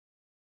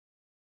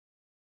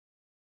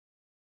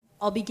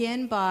I'll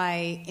begin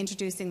by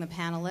introducing the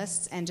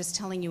panelists and just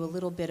telling you a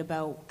little bit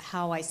about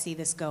how I see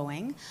this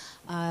going.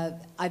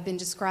 I've been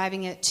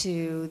describing it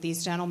to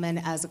these gentlemen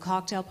as a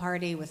cocktail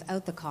party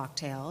without the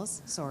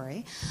cocktails,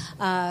 sorry.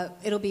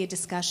 It'll be a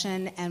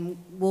discussion, and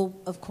we'll,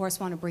 of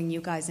course, want to bring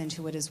you guys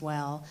into it as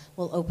well.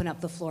 We'll open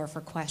up the floor for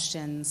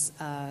questions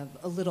a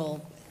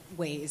little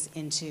ways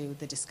into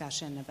the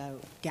discussion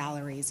about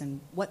galleries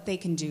and what they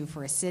can do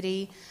for a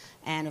city.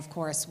 And, of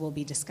course, we'll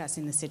be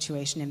discussing the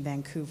situation in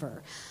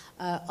Vancouver.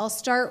 I'll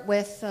start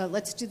with,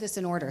 let's do this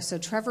in order. So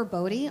Trevor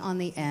Boddy on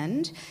the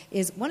end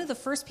is one of the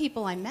first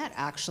people I met,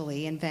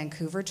 actually, in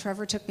Vancouver.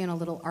 Trevor took me on a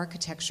little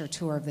architecture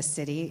tour of the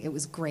city. It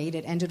was great.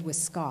 It ended with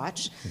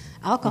scotch.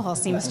 Alcohol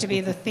seems to be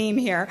the theme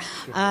here.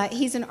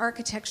 He's an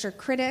architecture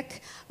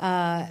critic,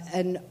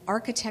 an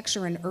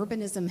architecture and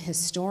urbanism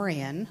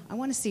historian. I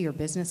want to see your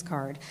business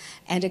card.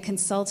 And a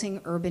consulting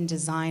urban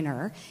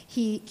designer.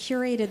 He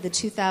curated the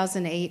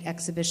 2008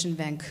 exhibition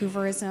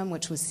Vancouverism,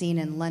 which was seen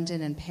in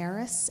London and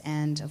Paris,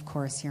 and, of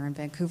course, here in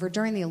Vancouver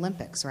during the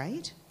Olympics,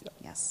 right? Yeah.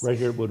 Yes. Right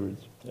here at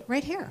Woodward's. Yeah.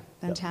 Right here.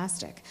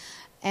 Fantastic. Yeah.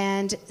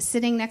 And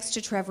sitting next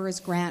to Trevor is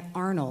Grant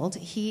Arnold.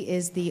 He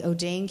is the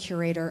O'Dane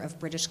Curator of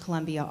British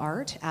Columbia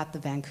Art at the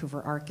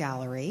Vancouver Art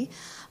Gallery.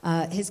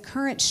 His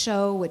current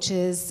show, which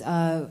is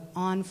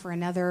on for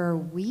another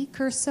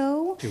week or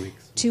so, 2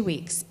 weeks. 2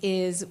 weeks,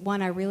 is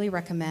one I really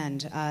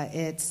recommend.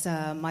 It's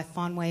my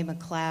Faunway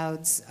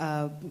McLeod's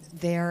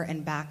There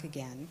and Back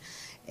Again.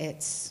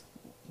 It's...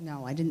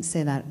 No, I didn't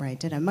say that right,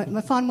 did I?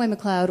 Faunway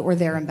McLeod or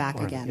There and Back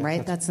Again, yeah,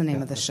 right? That's the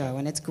name of the show,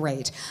 and it's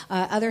great.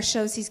 Other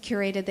shows he's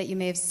curated that you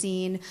may have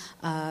seen,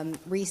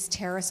 Reese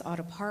Terrace Odd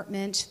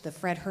Apartment, the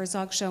Fred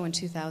Herzog Show in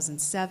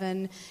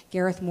 2007,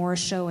 Gareth Moore's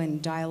show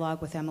in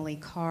Dialogue with Emily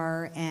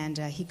Carr, and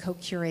he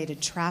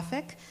co-curated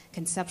Traffic,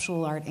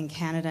 Conceptual Art in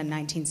Canada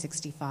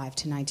 1965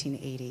 to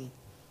 1980.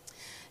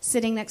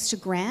 Sitting next to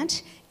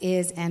Grant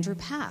is Andrew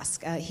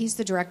Pask. He's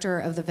the director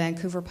of the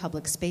Vancouver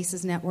Public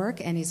Spaces Network,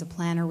 and he's a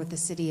planner with the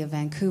City of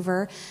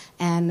Vancouver.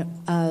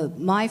 And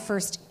my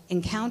first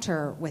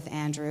encounter with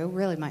Andrew,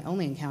 really my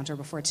only encounter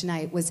before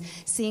tonight, was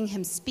seeing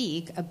him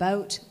speak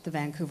about the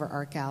Vancouver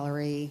Art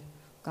Gallery,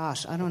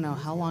 gosh, I don't know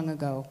how long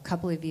ago, a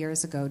couple of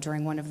years ago,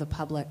 during one of the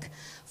public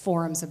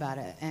forums about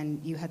it.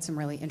 And you had some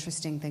really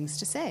interesting things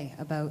to say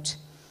about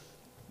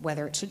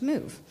whether it should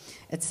move,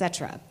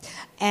 etc.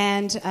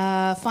 And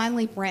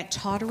finally, Brent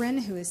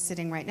Toderian, who is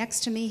sitting right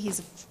next to me.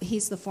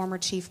 He's the former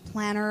chief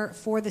planner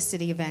for the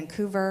City of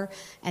Vancouver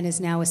and is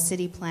now a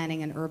city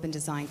planning and urban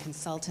design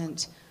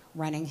consultant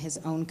running his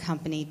own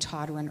company,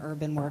 Toderian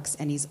Urban Works,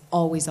 and he's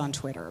always on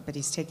Twitter, but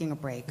he's taking a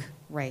break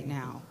right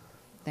now.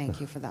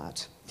 Thank you for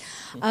that.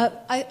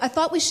 I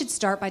thought we should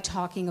start by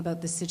talking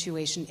about the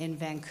situation in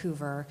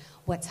Vancouver,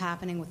 what's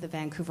happening with the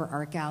Vancouver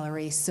Art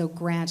Gallery. So,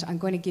 Grant, I'm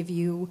going to give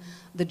you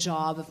the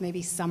job of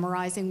maybe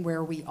summarizing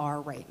where we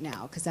are right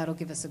now, because that'll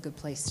give us a good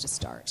place to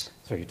start.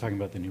 So you're talking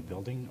about the new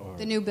building? Or?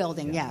 The new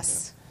building, yeah,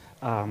 yes.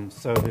 Yeah.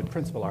 So the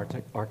principal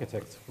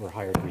architects were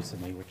hired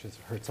recently, which is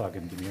Herzog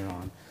and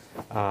Demiron.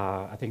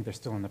 I think they're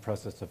still in the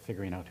process of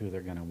figuring out who they're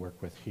going to work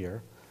with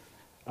here.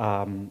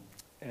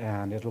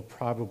 And it'll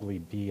probably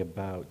be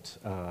about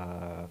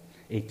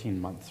 18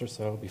 months or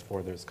so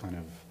before there's kind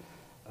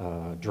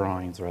of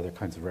drawings or other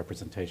kinds of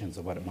representations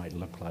of what it might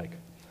look like.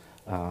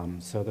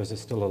 So there's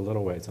still a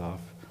little ways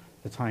off.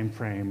 The time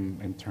frame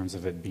in terms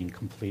of it being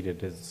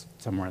completed is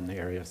somewhere in the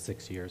area of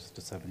 6 years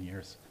to 7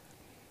 years.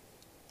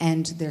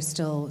 And there's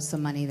still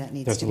some money that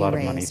needs to be raised. There's a lot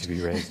of money to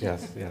be raised,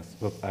 yes, yes.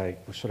 Well, I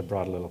should have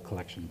brought a little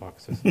collection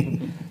boxes.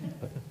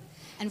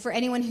 And for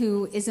anyone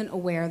who isn't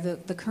aware,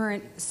 the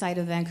current site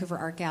of the Vancouver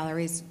Art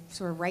Gallery is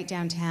sort of right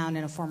downtown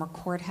in a former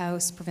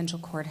courthouse, provincial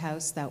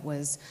courthouse, that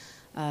was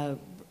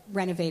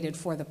renovated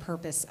for the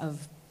purpose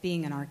of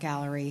being an art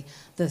gallery.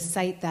 The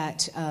site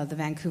that the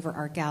Vancouver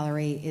Art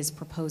Gallery is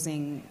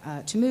proposing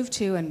to move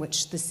to, and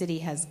which the city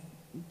has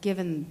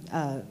given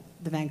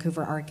the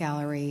Vancouver Art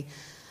Gallery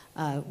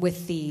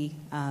with the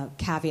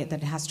caveat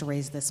that it has to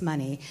raise this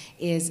money,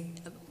 is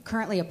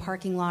currently a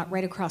parking lot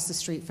right across the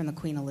street from the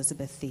Queen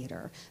Elizabeth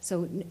Theatre.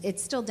 So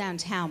it's still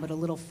downtown, but a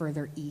little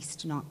further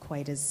east, not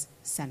quite as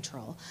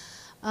central.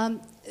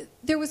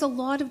 There was a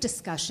lot of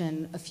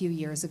discussion a few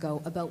years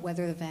ago about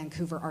whether the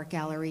Vancouver Art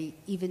Gallery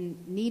even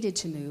needed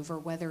to move or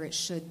whether it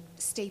should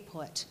stay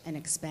put and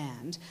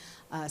expand.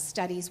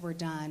 Studies were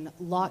done,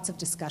 lots of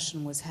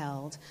discussion was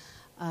held.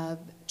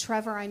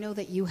 Trevor, I know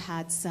that you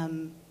had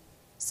some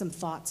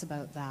thoughts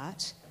about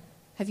that.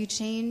 Have you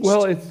changed?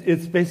 Well,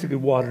 it's basically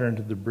water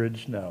under the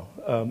bridge now.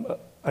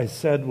 I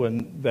said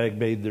when VAG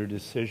made their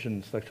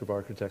decision, selection of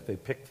architect, they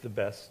picked the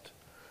best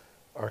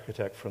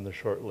architect from the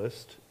short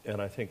list,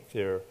 and I think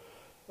they're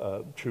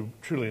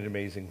truly an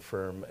amazing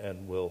firm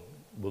and will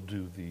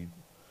do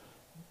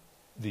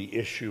the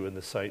issue and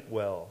the site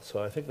well.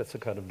 So I think that's a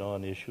kind of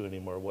non-issue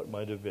anymore, what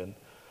might have been.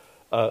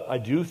 I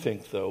do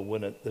think, though,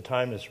 when the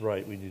time is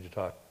right, we need to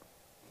talk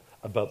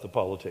about the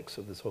politics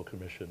of this whole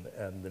commission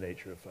and the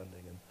nature of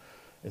funding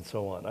and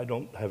so on. I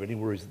don't have any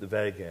worries at the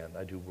VAG end.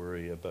 I do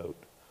worry about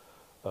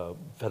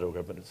federal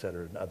government, et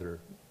cetera, and other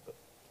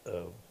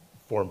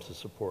forms of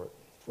support.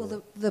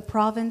 Well, the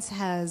province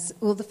has,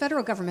 well, the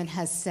federal government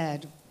has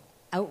said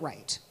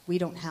outright,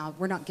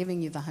 we're not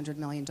giving you the $100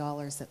 million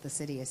that the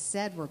city has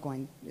said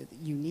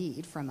you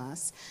need from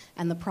us,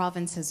 and the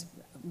province has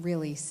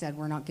really said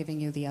we're not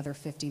giving you the other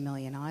 $50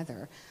 million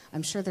either.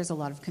 I'm sure there's a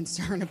lot of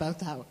concern about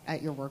that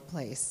at your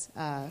workplace.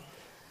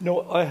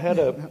 No, I had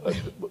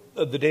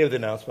the day of the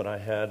announcement, I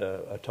had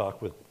a talk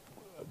with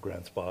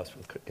Grant's boss,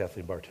 with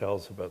Kathleen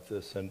Bartels, about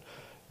this, and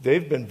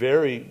they've been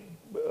very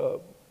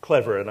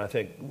clever, and I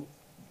think,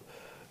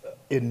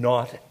 in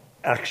not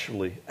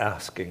actually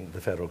asking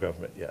the federal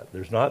government yet.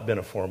 There's not been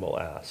a formal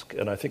ask,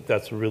 and I think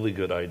that's a really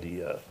good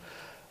idea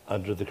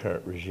under the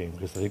current regime,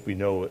 because I think we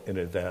know in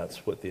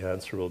advance what the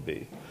answer will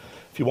be.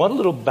 If you want a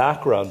little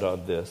background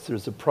on this,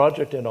 there's a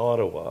project in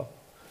Ottawa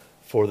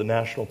for the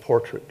National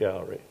Portrait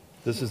Gallery.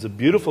 This is a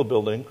beautiful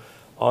building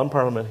on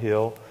Parliament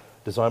Hill,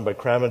 designed by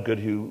Cram and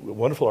Goodhue,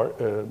 wonderful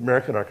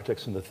American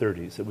architects in the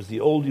 30s. It was the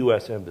old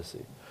U.S.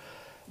 Embassy.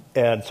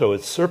 And so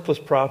it's surplus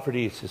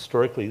property, it's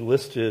historically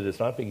listed, it's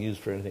not being used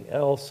for anything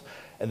else.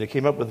 And they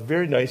came up with a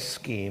very nice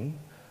scheme.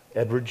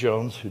 Edward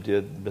Jones, who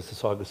did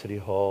Mississauga City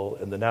Hall,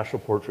 and the National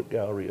Portrait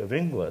Gallery of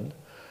England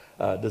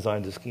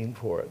designed a scheme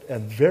for it.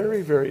 And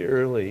very, very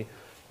early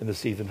in the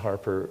Stephen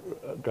Harper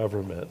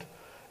government,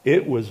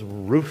 it was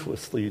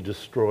ruthlessly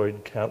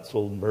destroyed,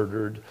 cancelled,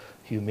 murdered,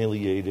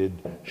 humiliated,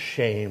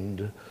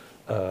 shamed.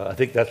 I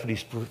think that's when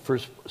he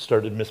first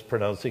started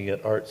mispronouncing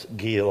it, Arts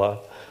Gila.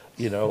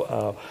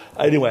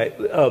 Anyway,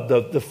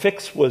 the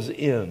fix was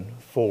in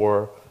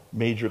for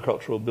major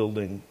cultural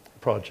building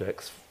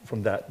projects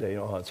from that day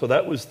on. So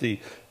that was the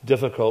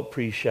difficult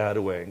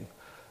pre-shadowing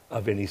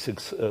of any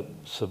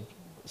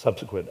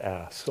subsequent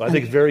asks. So I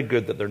think it's very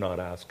good that they're not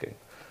asking.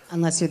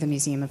 Unless you're the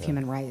Museum of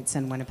Human Rights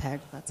in Winnipeg.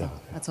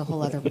 That's a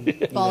whole other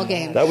ball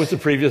game. That was the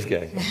previous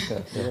gang.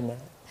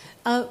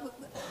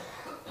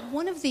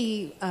 One of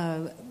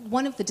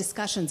the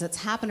discussions that's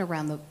happened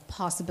around the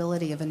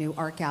possibility of a new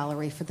art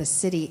gallery for the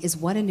city is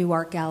what a new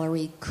art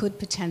gallery could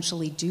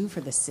potentially do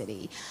for the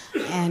city.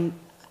 And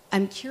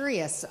I'm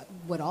curious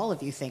what all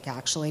of you think,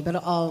 actually, but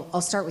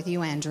I'll start with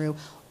you, Andrew.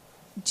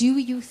 Do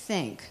you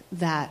think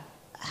that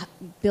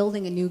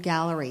building a new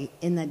gallery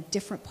in a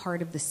different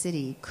part of the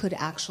city could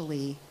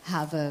actually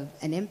have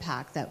an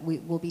impact that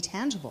will be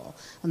tangible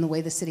on the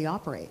way the city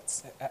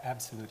operates?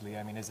 Absolutely.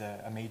 I mean, as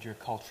a major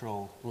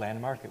cultural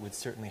landmark, it would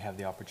certainly have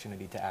the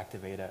opportunity to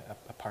activate a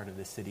part of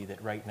the city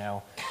that right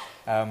now,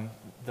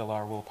 the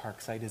Larwell Park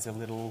site is a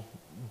little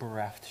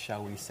bereft,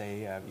 shall we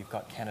say. You've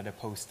got Canada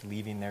Post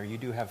leaving there. You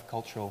do have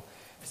cultural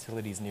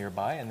facilities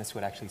nearby, and this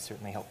would actually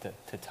certainly help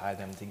to tie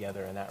them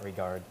together in that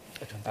regard.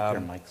 I don't think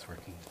your mic's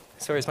working.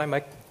 Sorry, is my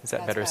mic? Is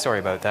that better? Sorry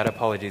about that.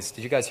 Apologies.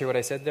 Did you guys hear what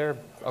I said there?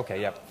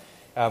 Okay, yeah.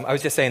 I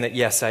was just saying that,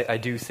 yes, I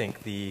do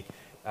think the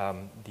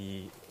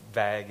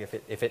VAG,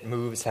 if it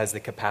moves, has the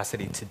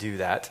capacity to do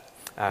that,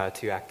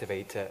 to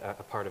activate a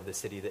part of the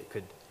city that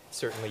could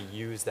certainly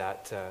use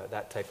that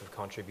type of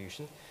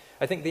contribution.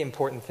 I think the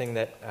important thing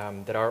that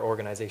our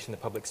organization, the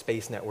Public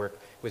Space Network,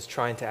 was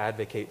trying to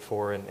advocate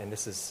for, and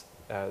this is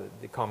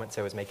the comments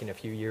I was making a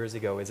few years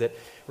ago, is that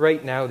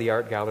right now the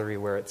art gallery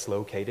where it's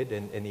located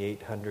in the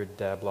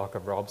 800 block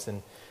of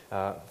Robson,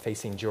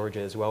 facing Georgia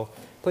as well,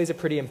 plays a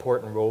pretty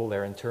important role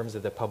there in terms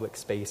of the public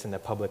space and the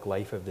public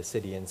life of the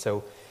city. And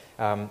so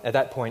at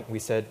that point we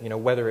said,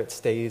 whether it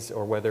stays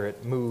or whether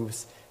it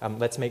moves,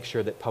 let's make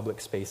sure that public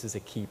space is a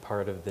key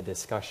part of the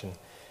discussion.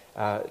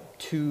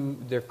 To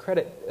their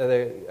credit,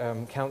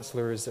 the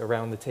councillors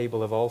around the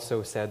table have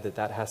also said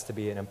that has to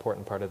be an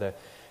important part of the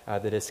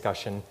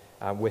discussion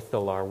with the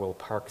Larwell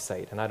Park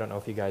site. And I don't know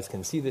if you guys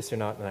can see this or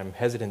not, and I'm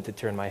hesitant to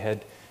turn my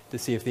head to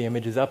see if the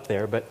image is up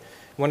there, but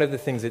one of the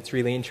things that's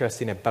really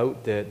interesting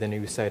about the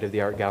new site of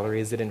the art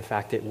gallery is that in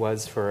fact it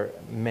was for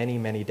many,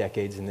 many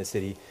decades in the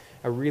city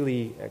a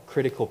really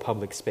critical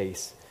public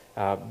space.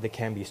 The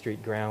Canby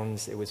Street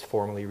grounds, it was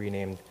formerly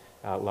renamed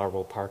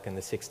Larwell Park in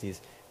the 60s.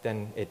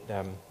 Then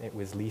it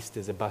was leased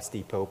as a bus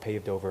depot,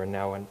 paved over, and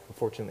now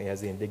unfortunately has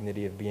the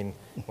indignity of being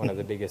one of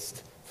the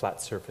biggest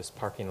flat surface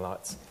parking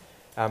lots.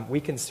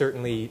 We can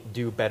certainly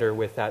do better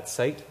with that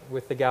site,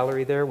 with the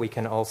gallery there. We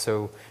can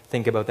also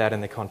think about that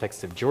in the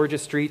context of Georgia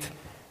Street,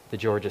 the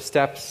Georgia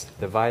Steps,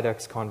 the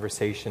viaducts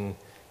conversation.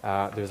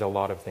 There's a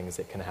lot of things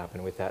that can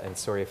happen with that. And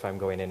sorry if I'm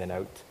going in and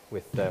out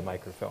with the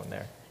microphone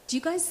there. Do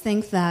you guys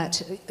think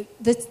that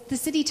the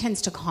city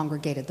tends to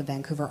congregate at the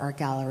Vancouver Art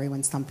Gallery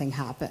when something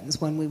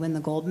happens, when we win the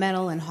gold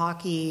medal in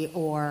hockey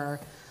or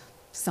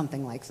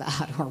something like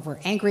that, or we're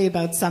angry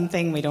about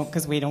something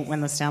because we don't win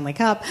the Stanley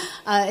Cup?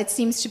 It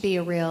seems to be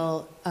a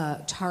real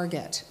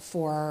target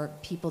for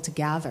people to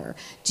gather.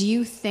 Do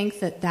you think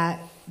that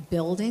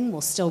building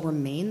will still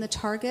remain the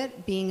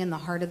target, being in the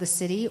heart of the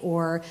city,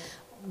 or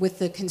with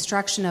the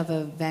construction of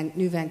a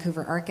new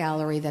Vancouver Art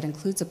Gallery that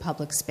includes a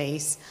public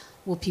space,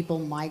 will people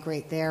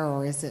migrate there,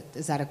 or is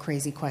that a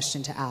crazy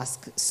question to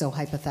ask so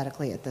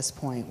hypothetically at this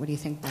point? What do you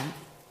think, Brent?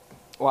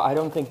 Well, I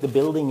don't think the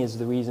building is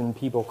the reason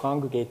people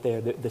congregate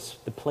there.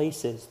 The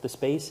places, the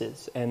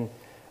spaces. And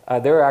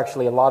There are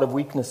actually a lot of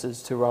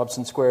weaknesses to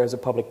Robson Square as a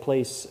public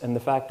place, and the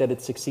fact that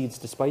it succeeds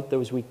despite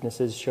those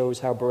weaknesses shows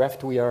how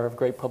bereft we are of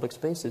great public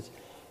spaces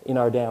in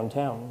our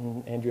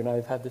downtown. And Andrew and I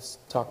have had this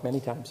talk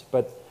many times.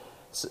 But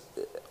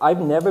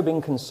I've never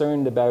been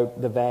concerned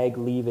about the VAG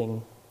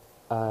leaving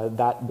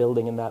that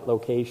building in that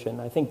location.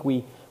 I think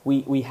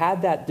we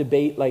had that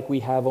debate like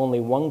we have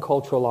only one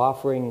cultural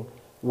offering,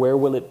 where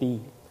will it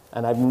be?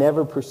 And I've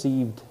never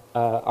perceived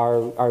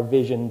our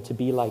vision to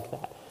be like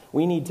that.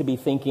 We need to be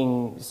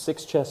thinking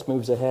 6 chess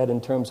moves ahead in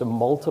terms of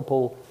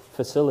multiple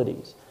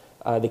facilities.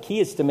 The key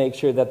is to make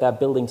sure that that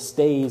building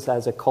stays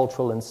as a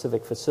cultural and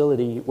civic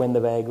facility when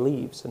the VAG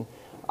leaves. And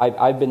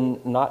I've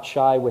been not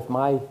shy with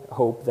my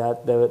hope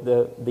that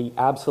the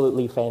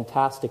absolutely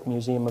fantastic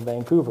Museum of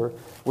Vancouver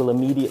will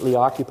immediately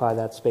occupy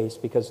that space,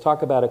 because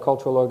talk about a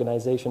cultural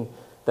organization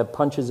that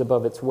punches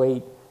above its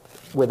weight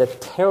with a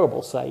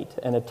terrible site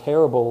and a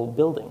terrible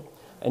building.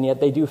 And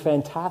yet they do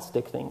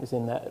fantastic things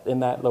in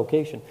that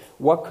location.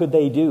 What could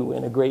they do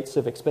in a great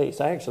civic space?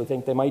 I actually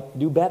think they might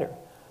do better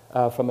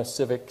from a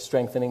civic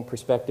strengthening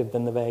perspective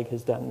than the VAG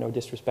has done. No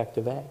disrespect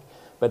to VAG.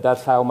 But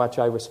that's how much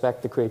I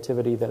respect the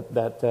creativity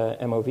that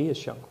MOV has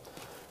shown.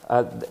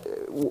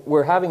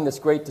 We're having this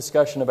great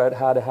discussion about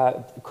how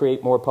to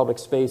create more public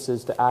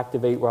spaces to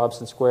activate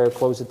Robson Square,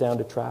 close it down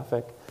to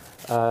traffic,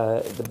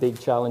 the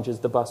big challenges,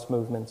 the bus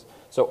movements.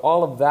 So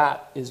all of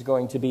that is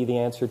going to be the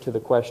answer to the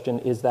question,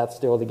 is that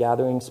still the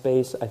gathering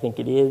space? I think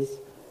it is.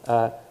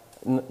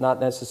 Not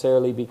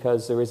necessarily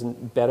because there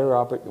isn't better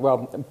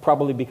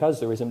probably because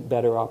there isn't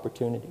better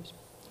opportunities.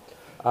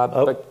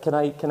 But can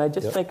I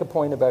just make a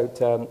point about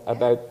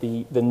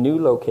the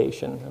new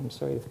location? I'm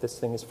sorry if this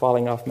thing is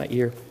falling off my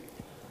ear.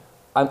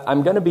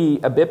 I'm going to be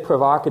a bit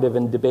provocative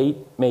and debate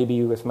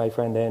maybe with my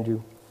friend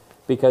Andrew,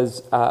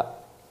 because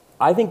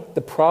I think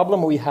the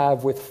problem we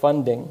have with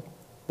funding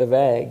the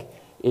VAG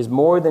is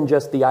more than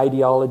just the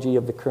ideology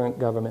of the current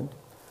government.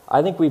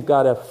 I think we've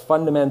got a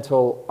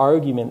fundamental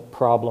argument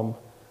problem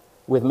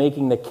with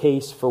making the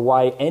case for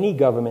why any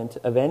government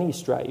of any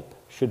stripe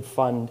should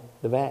fund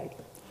the VAG.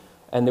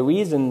 And the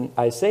reason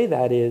I say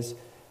that is,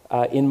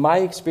 in my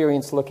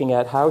experience looking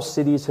at how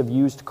cities have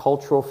used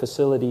cultural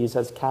facilities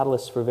as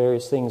catalysts for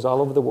various things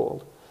all over the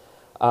world,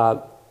 I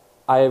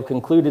have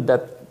concluded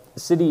that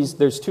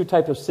there's 2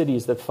 types of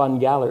cities that fund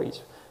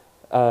galleries.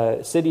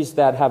 Cities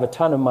that have a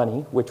ton of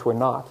money, which we're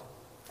not.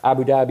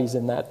 Abu Dhabi's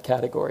in that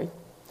category.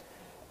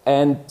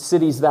 And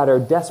cities that are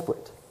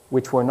desperate,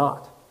 which we're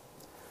not.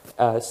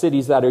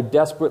 Cities that are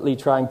desperately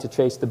trying to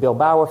chase the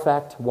Bilbao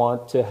effect,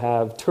 want to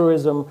have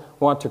tourism,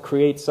 want to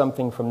create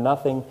something from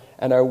nothing,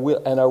 and are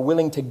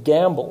willing to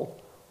gamble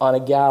on a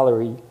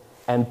gallery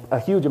and a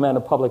huge amount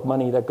of public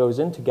money that goes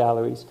into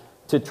galleries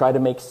to try to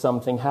make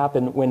something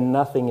happen when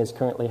nothing is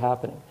currently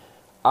happening.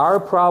 Our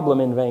problem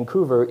in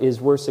Vancouver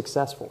is we're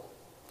successful.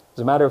 As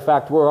a matter of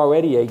fact, we're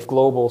already a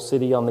global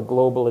city on the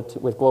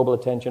with global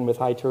attention, with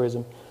high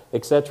tourism,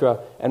 etc.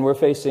 And we're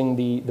facing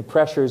the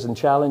pressures and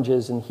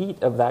challenges and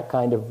heat of that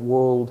kind of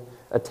world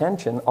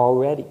attention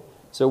already.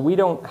 So we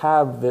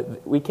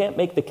can't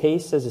make the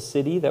case as a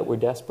city that we're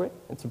desperate.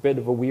 It's a bit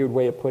of a weird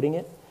way of putting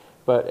it,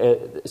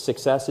 but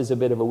success is a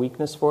bit of a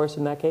weakness for us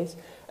in that case.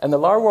 And the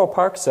Larwell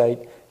Park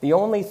site, the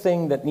only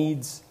thing that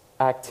needs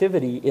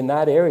activity in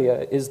that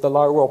area is the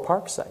Larwell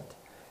Park site.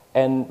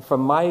 And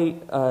from my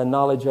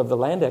knowledge of the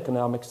land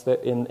economics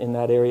in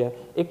that area,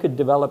 it could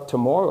develop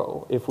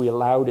tomorrow if we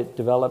allowed it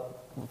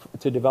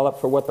to develop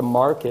for what the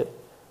market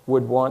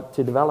would want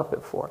to develop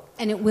it for.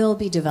 And it will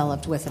be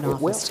developed with an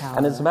office tower.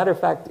 And as a matter of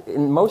fact,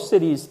 in most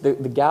cities, the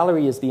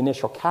gallery is the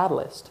initial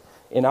catalyst.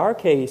 In our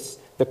case,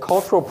 the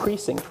cultural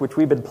precinct, which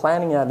we've been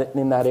planning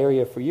in that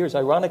area for years,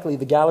 ironically,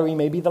 the gallery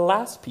may be the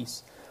last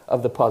piece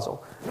of the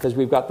puzzle, because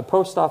we've got the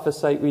post office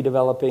site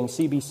redeveloping,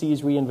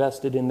 CBC's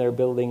reinvested in their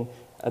building,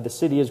 the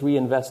city has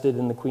reinvested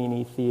in the Queen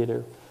E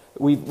Theatre.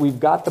 We've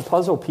got the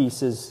puzzle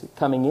pieces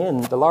coming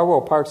in. The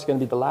Larwell Park's going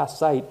to be the last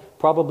site,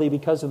 probably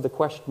because of the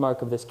question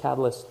mark of this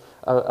catalyst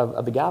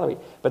of the gallery.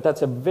 But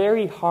that's a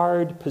very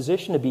hard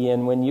position to be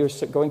in when you're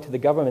going to the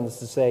government, is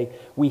to say,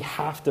 we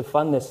have to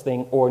fund this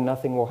thing or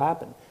nothing will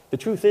happen. The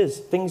truth is,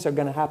 things are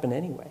going to happen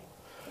anyway.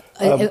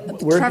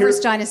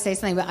 Trevor's trying to say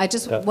something, but I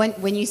just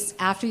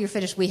after you're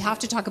finished, we have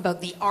to talk about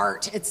the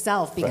art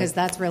itself, because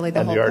that's really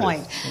the whole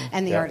point.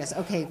 And the artist.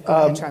 Okay, go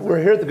ahead, Trevor.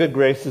 We're here at the good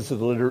graces of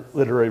the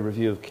Literary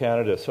Review of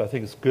Canada, so I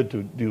think it's good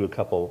to do a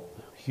couple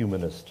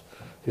humanist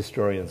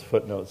historians'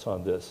 footnotes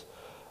on this.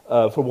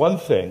 For one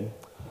thing,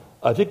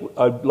 I think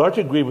I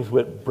largely agree with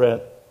what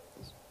Brent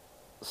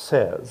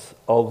says,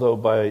 although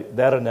by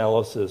that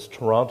analysis,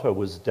 Toronto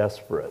was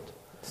desperate.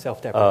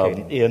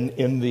 Self-deprecating.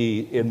 In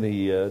the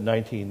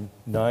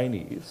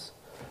 1990s,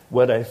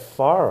 when a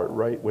far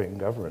right-wing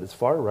government, as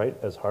far right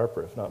as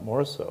Harper, if not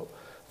more so,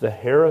 the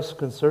Harris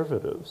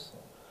Conservatives,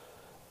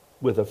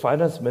 with a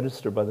finance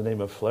minister by the name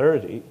of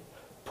Flaherty,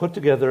 put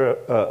together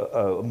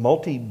a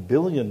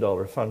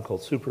multi-billion-dollar fund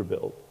called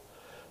Superbuild.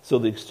 So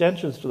the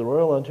extensions to the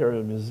Royal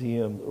Ontario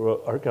Museum, the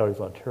Royal Art Gallery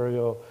of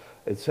Ontario,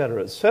 et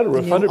cetera,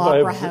 the funded by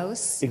Opera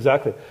House.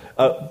 Exactly,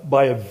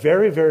 by a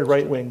very, very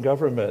right-wing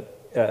government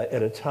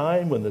at a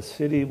time when the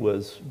city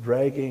was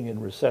dragging in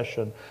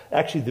recession.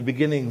 Actually, the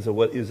beginnings of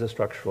what is a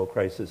structural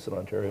crisis in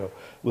Ontario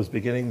was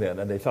beginning then,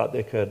 and they thought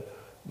they could.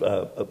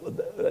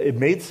 It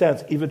made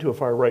sense, even to a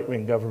far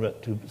right-wing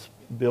government, to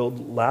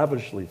build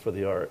lavishly for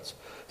the arts.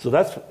 So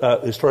that's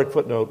historic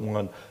footnote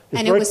 1.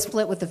 And it was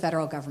split with the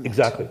federal government.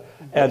 Exactly.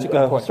 And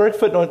historic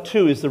footnote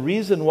 2 is the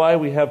reason why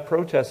we have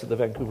protests at the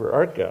Vancouver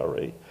Art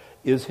Gallery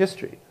is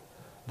history.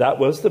 That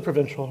was the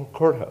provincial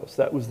courthouse.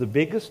 That was the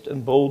biggest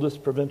and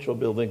boldest provincial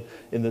building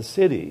in the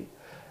city.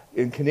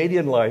 In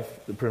Canadian life,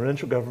 the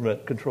provincial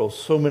government controls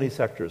so many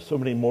sectors, so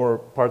many more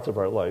parts of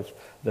our life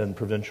than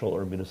provincial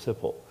or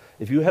municipal.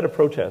 If you had a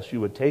protest, you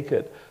would take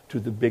it to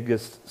the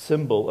biggest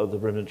symbol of the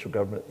provincial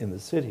government in the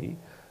city,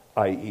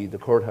 i.e. the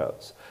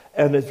courthouse.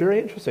 And it's very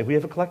interesting. We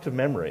have a collective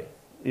memory,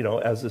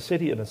 as a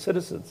city and as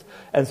citizens.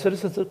 And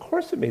citizens, of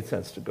course, it made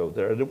sense to go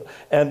there.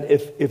 And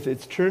if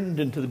it's turned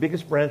into the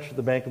biggest branch of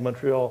the Bank of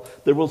Montreal,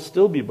 there will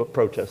still be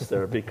protests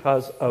there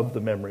because of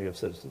the memory of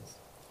citizens.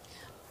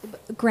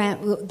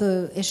 Grant,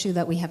 the issue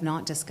that we have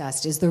not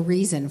discussed is the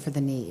reason for the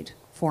need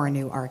for a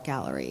new art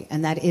gallery,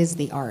 and that is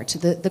the art.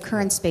 The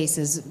current space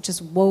is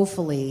just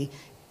woefully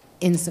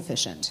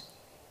insufficient.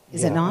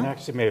 Is it not? And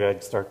actually, maybe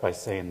I'd start by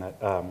saying that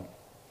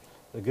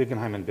the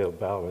Guggenheim in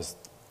Bilbao is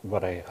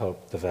what I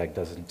hope the VAG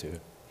doesn't do.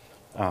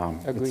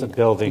 It's a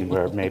building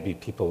where maybe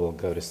people will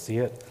go to see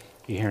it.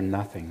 You hear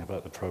nothing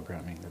about the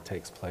programming that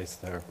takes place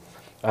there.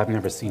 I've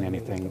never seen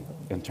anything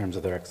in terms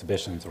of their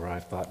exhibitions where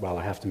I've thought, well,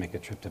 I have to make a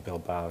trip to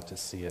Bilbao to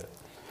see it.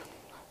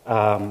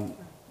 I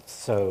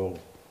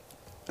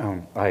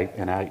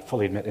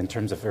fully admit, in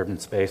terms of urban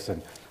space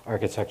and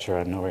architecture,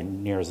 I'm nowhere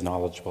near as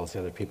knowledgeable as the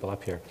other people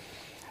up here.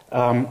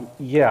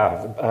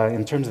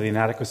 In terms of the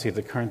inadequacy of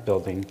the current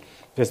building,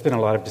 there's been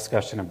a lot of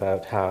discussion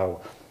about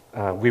how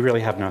we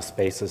really have no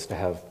spaces to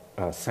have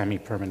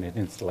semi-permanent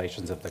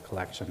installations of the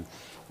collection.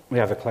 We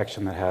have a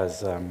collection that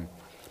has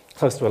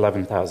close to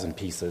 11,000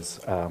 pieces.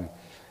 We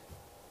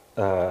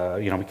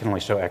can only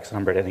show X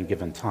number at any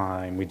given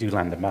time. We do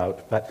lend them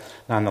out, but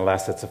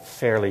nonetheless, it's a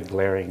fairly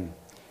glaring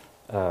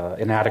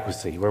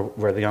inadequacy.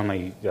 We're the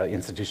only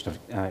institution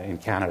in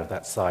Canada of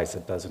that size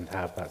that doesn't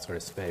have that sort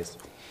of space.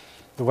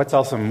 But what's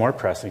also more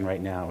pressing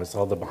right now is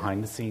all the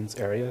behind-the-scenes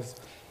areas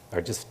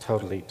are just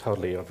totally,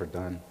 totally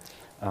overdone,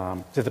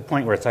 to the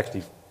point where it's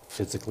actually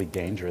physically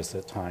dangerous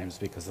at times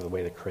because of the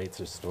way the crates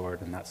are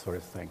stored and that sort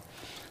of thing.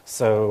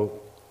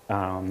 So,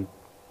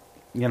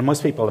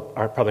 most people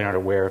probably aren't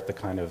aware of the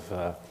kind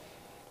of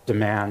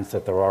demands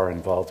that there are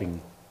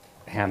involving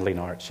handling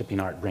art, shipping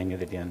art, bringing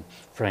it in,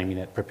 framing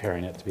it,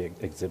 preparing it to be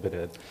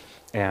exhibited.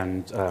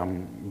 And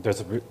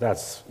there's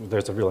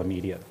a real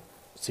immediate,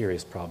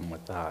 serious problem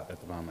with that at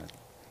the moment.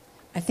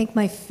 I think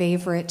my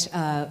favorite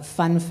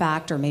fun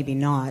fact, or maybe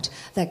not,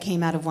 that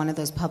came out of one of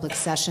those public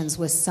sessions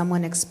was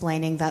someone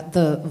explaining that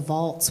the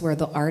vaults where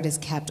the art is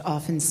kept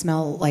often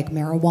smell like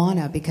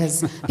marijuana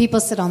because people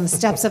sit on the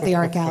steps of the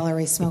art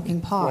gallery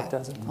smoking pot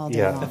all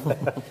day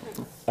long.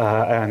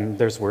 And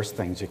there's worse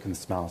things you can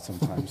smell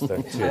sometimes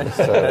there too.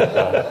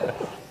 So,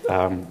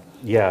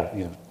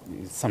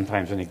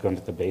 sometimes when you go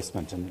into the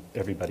basement and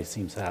everybody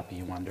seems happy,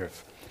 you wonder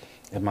if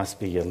it must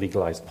be a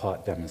legalized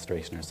pot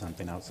demonstration or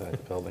something outside the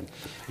building.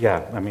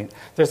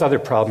 There's other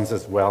problems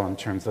as well in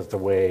terms of the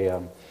way,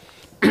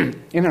 in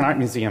an art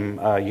museum,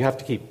 you have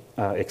to keep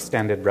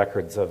extended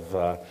records of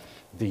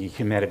the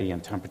humidity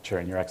and temperature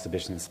in your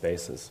exhibition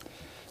spaces.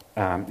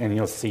 And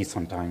you'll see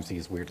sometimes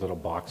these weird little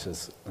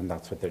boxes, and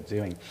that's what they're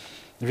doing.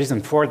 The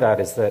reason for that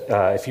is that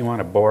if you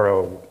want to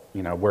borrow,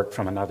 work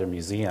from another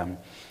museum,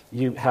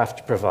 you have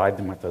to provide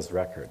them with those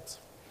records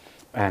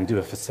and do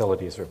a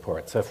facilities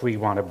report. So if we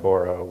want to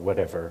borrow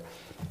whatever,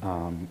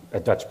 a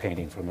Dutch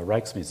painting from the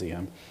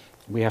Rijksmuseum,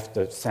 we have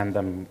to send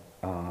them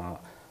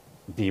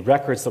the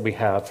records that we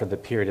have for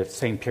the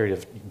same period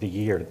of the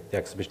year the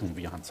exhibition will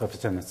be on. So if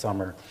it's in the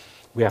summer,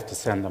 we have to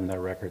send them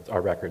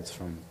our records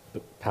from the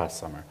past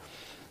summer.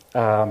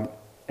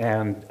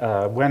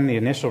 When the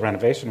initial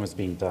renovation was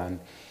being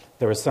done,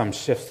 there were some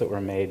shifts that were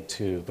made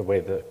to the way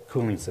the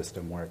cooling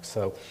system works.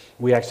 So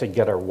we actually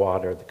get our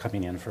water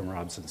coming in from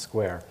Robson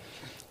Square.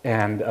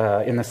 And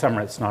in the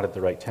summer, it's not at the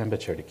right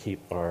temperature to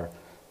keep our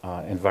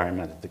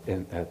environment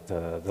at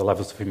the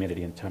levels of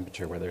humidity and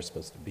temperature where they're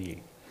supposed to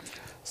be.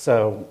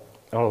 So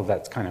all of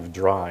that's kind of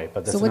dry.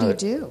 But so what do you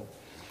do?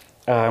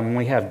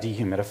 We have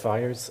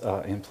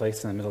dehumidifiers in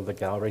place in the middle of the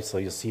gallery, so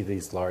you'll see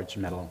these large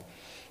metal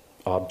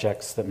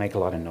objects that make a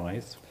lot of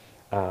noise.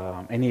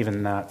 And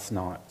even that's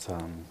not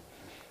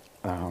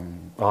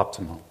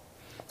optimal.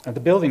 The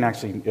building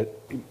actually,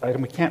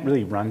 we can't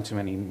really run too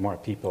many more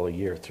people a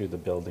year through the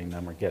building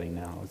than we're getting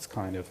now. It's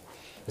kind of,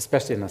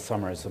 especially in the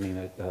summers,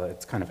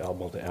 it's kind of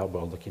elbow to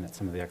elbow looking at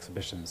some of the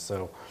exhibitions.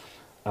 So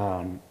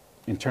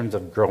in terms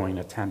of growing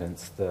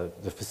attendance, the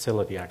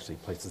facility actually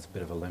places a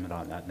bit of a limit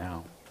on that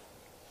now.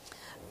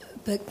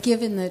 But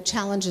given the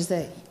challenges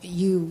that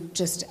you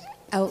just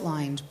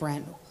outlined,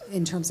 Brent,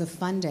 in terms of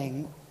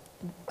funding,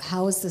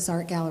 how is this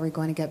art gallery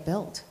going to get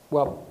built?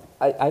 Well,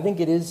 I think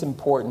it is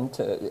important.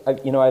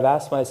 I've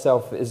asked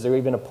myself, is there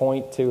even a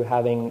point to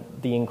having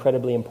the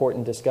incredibly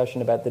important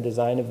discussion about the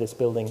design of this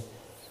building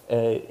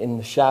in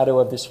the shadow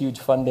of this huge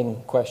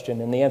funding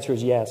question? And the answer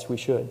is yes, we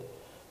should,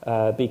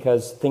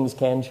 because things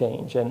can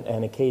change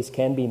and a case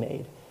can be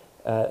made.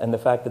 And the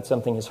fact that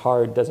something is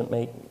hard doesn't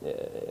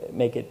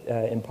make it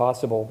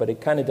impossible. But it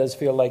kind of does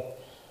feel like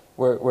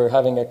we're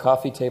having a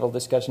coffee table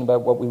discussion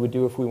about what we would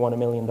do if we won $1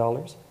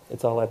 million.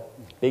 It's all a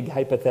big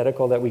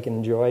hypothetical that we can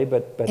enjoy,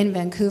 but in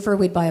Vancouver,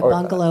 we'd buy a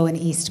bungalow in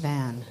East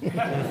Van.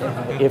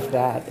 If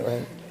that,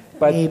 right?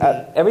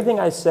 But everything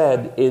I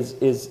said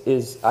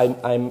is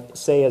I'm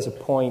say as a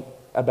point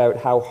about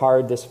how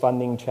hard this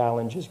funding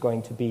challenge is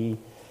going to be,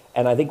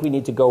 and I think we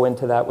need to go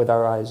into that with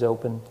our eyes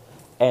open.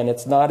 And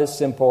it's not as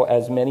simple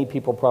as many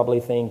people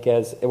probably think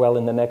as, well,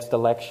 in the next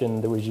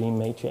election, the regime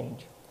may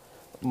change.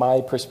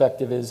 My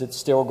perspective is it's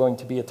still going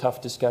to be a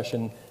tough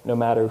discussion no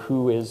matter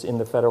who is in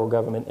the federal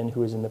government and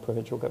who is in the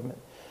provincial government.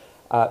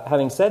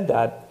 Having said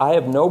that, I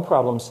have no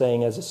problem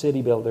saying as a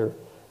city builder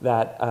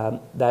that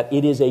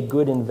it is a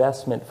good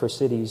investment for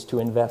cities to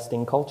invest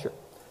in culture,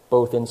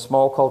 both in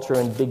small culture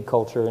and big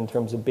culture in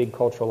terms of big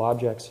cultural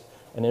objects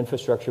and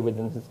infrastructure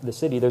within the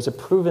city. There's a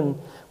proven,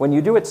 when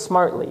you do it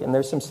smartly, and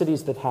there's some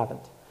cities that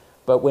haven't,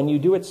 but when you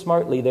do it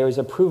smartly, there is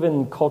a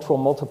proven cultural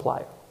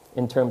multiplier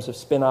in terms of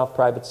spin-off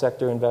private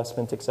sector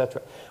investment, etc.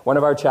 One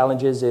of our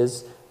challenges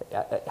is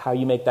how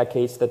you make that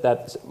case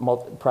that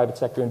private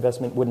sector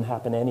investment wouldn't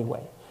happen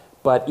anyway.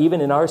 But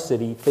even in our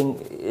city,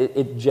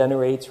 it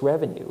generates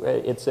revenue.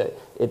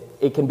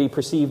 It can be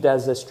perceived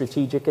as a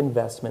strategic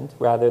investment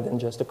rather than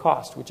just a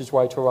cost, which is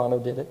why Toronto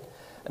did it.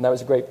 And that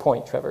was a great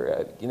point,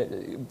 Trevor.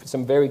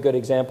 Some very good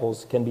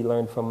examples can be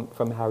learned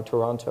from how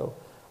Toronto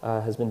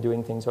has been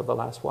doing things over the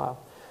last while.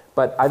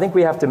 But I think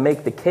we have to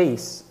make the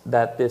case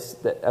that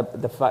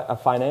a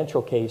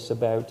financial case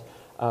about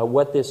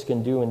what this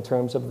can do in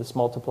terms of this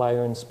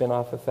multiplier and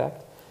spin-off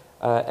effect.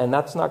 And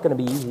that's not going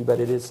to be easy, but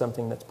it is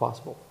something that's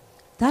possible.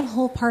 That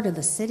whole part of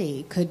the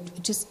city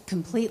could just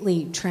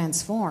completely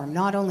transform,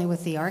 not only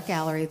with the art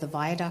gallery, the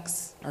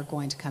viaducts are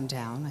going to come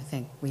down, I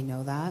think we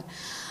know that.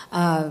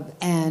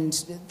 And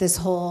this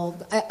whole,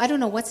 I don't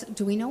know,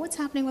 do we know what's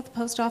happening with the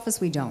post office?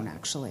 We don't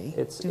actually.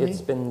 It's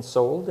been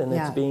sold and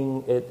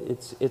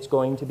it's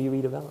going to be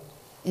redeveloped.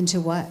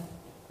 Into what?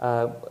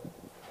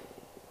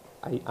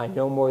 I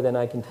know more than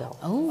I can tell.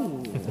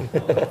 Oh.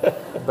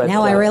 But,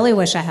 now I really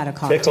wish I had a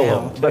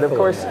cocktail. But of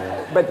course,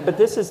 but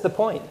this is the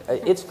point.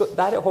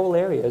 That whole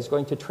area is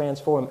going to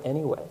transform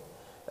anyway.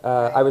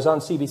 I was on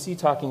CBC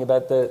talking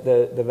about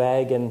the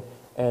VAG,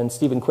 and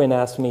Stephen Quinn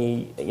asked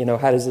me,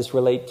 how does this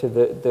relate to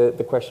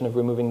the question of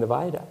removing the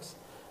viaducts?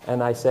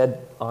 And I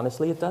said,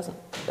 honestly, it doesn't.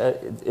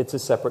 It's a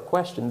separate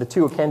question. The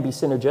two can be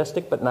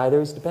synergistic, but neither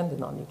is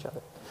dependent on each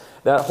other.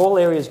 That whole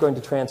area is going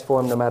to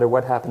transform no matter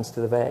what happens to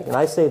the VAG. And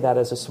I say that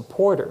as a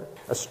supporter.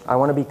 I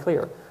want to be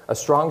clear. A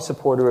strong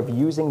supporter of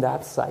using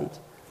that site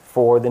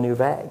for the new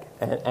VAG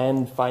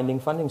and finding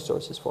funding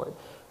sources for it.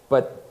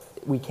 But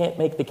we can't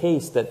make the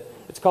case that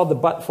it's called the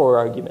but-for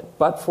argument.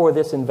 But for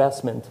this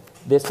investment,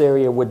 this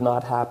area would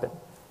not happen.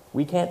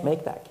 We can't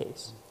make that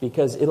case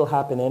because it'll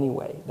happen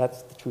anyway.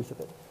 That's the truth of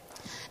it.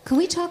 Can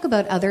we talk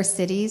about other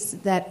cities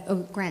that... Oh,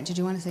 Grant, did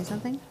you want to say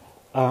something?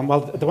 Well,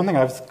 the one thing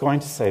I was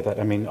going to say that,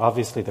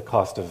 obviously the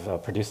cost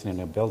of producing a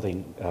new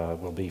building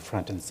will be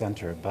front and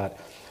center, but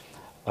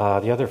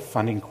the other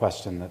funding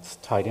question that's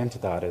tied into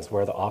that is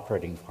where the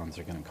operating funds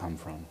are going to come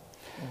from.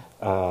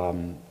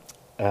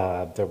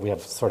 We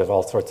have sort of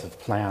all sorts of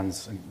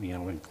plans,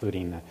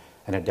 including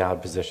an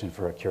endowed position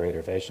for a curator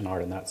of Asian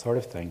art and that sort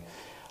of thing.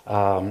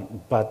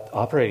 But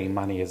operating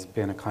money has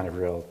been a kind of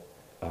real,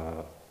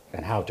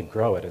 and how to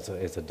grow it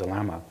is a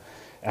dilemma.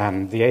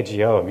 And the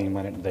AGO,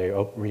 when they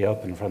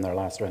reopened from their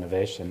last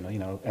renovation,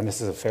 and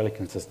this is a fairly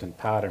consistent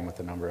pattern with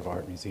a number of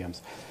art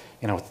museums,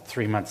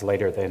 3 months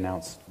later they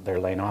announced they're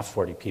laying off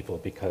 40 people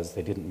because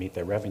they didn't meet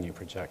their revenue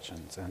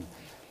projections. And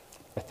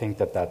I think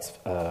that's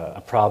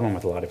a problem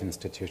with a lot of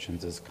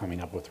institutions, is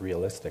coming up with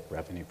realistic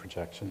revenue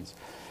projections.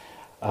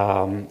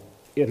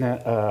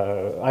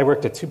 I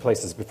worked at two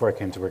places before I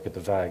came to work at the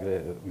VAG,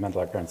 the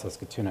Mental Art Grand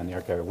Saskatoon and the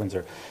Art Gallery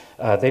Windsor.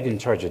 They didn't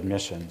charge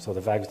admission, so the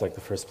VAG was like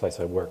the first place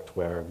I worked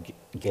where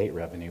gate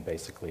revenue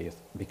basically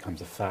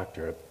becomes a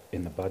factor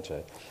in the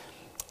budget.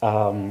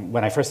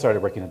 When I first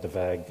started working at the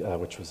VAG,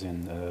 which was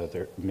in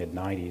the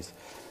mid-90s,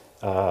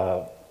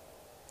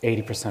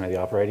 80% of the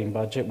operating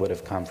budget would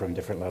have come from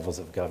different levels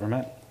of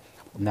government.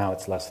 Now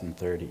it's less than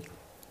 30.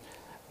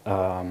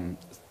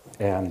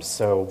 And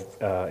so,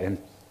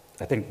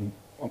 I think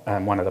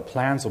one of the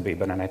plans will be,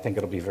 and I think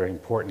it'll be very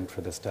important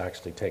for this to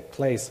actually take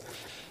place,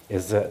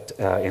 is that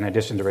in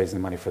addition to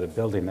raising money for the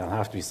building, there'll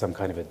have to be some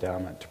kind of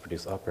endowment to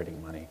produce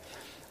operating money.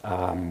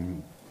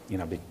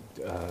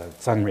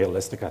 It's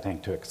unrealistic, I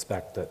think, to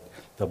expect that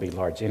there'll be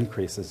large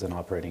increases in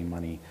operating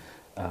money.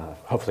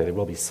 Hopefully there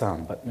will be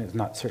some, but it's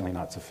certainly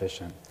not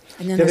sufficient.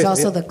 And then there's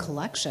also the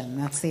collection.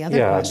 That's the other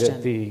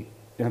question.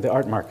 The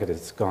art market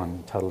has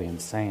gone totally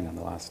insane in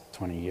the last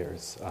 20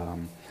 years.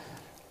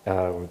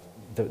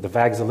 the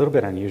VAG is a little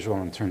bit unusual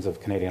in terms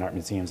of Canadian art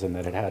museums in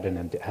that it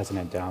has an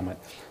endowment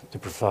to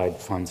provide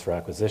funds for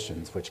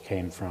acquisitions, which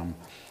came from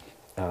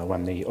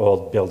when the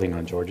old building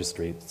on Georgia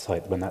Street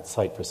site, when that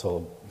site was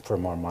sold for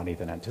more money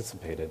than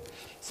anticipated,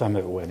 some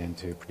of it went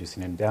into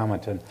producing an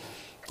endowment. And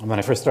when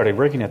I first started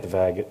working at the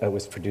VAG, it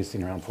was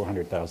producing around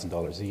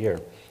 $400,000 a year,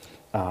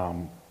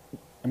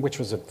 which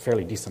was a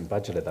fairly decent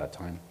budget at that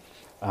time.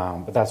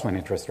 But that's when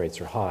interest rates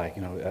are high.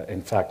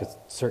 In fact, at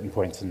certain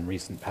points in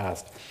recent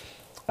past,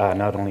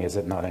 not only has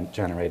it not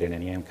generated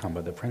any income,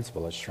 but the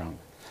principal has shrunk.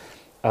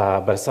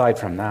 But aside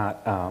from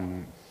that,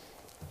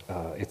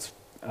 it's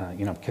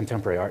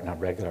contemporary art now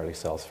regularly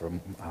sells for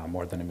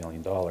more than $1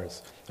 million.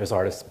 There's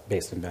artists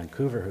based in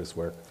Vancouver whose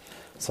work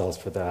sells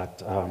for that.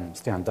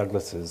 Stan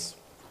Douglas's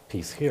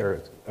piece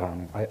here,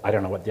 I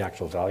don't know what the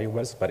actual value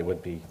was, but it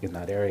would be in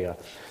that area.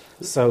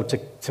 So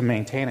to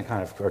maintain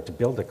or to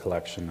build a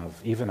collection of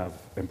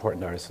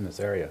important artists in this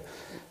area,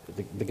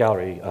 the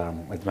gallery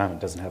at the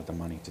moment doesn't have the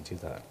money to do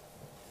that.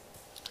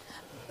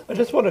 I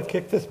just want to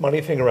kick this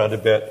money thing around a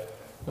bit.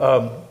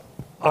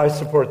 I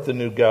support the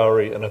new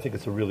gallery, and I think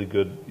it's a really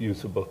good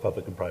use of both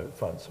public and private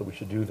funds, so we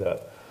should do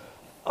that.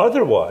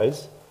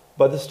 Otherwise,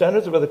 by the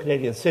standards of other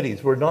Canadian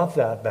cities, we're not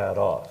that bad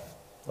off.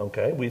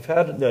 Okay, we've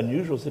had an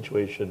unusual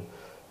situation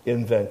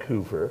in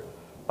Vancouver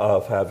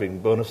of having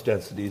bonus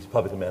densities,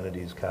 public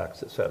amenities,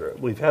 CACs, etc.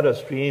 We've had a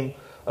stream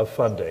of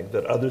funding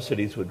that other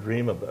cities would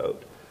dream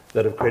about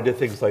that have created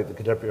things like the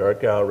Contemporary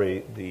Art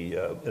Gallery, the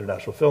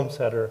International Film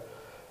Center,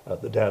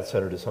 the Dance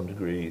Center to some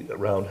degree, the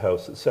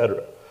Roundhouse,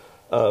 etc.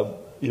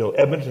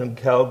 Edmonton and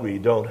Calgary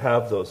don't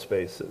have those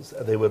spaces.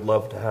 They would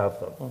love to have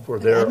them for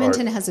their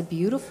Edmonton art. has a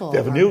beautiful They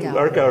have a new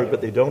art gallery,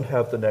 but they don't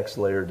have the next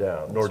layer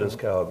down, nor does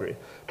Calgary.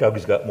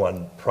 Calgary's got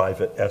one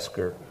private,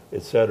 Esker,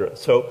 etc.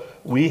 So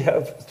we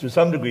have, to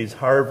some degrees,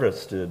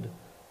 harvested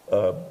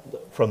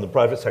from the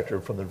private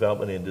sector, from the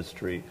development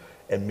industry,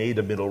 and made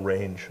a middle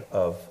range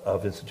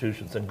of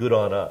institutions, and good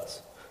on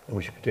us, and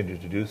we should continue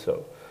to do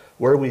so.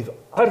 Where we've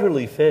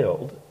utterly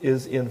failed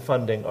is in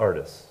funding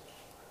artists.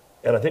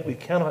 And I think we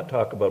cannot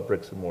talk about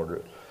bricks and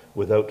mortar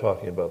without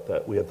talking about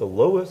that. We have the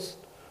lowest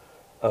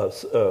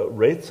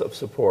rates of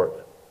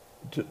support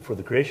for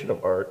the creation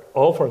of art,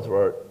 all forms of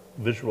art,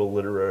 visual,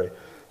 literary,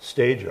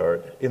 stage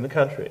art, in the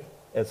country.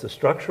 And it's a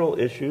structural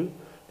issue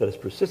that has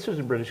persisted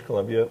in British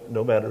Columbia,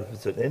 no matter if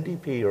it's an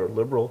NDP or a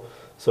Liberal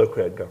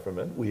Socrat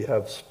government. We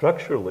have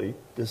structurally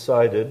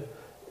decided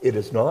it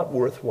is not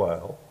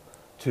worthwhile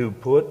to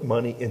put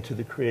money into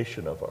the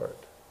creation of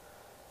art.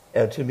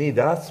 And to me,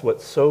 that's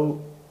what's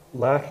so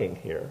lacking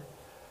here.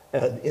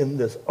 And in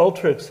this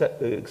ultra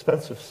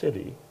expensive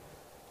city,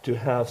 to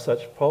have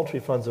such paltry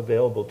funds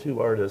available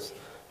to artists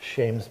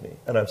shames me.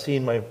 And I've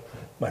seen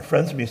my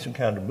friends from Eastern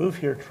Canada move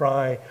here,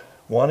 try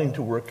wanting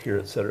to work here,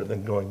 et cetera,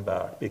 then going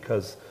back,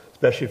 because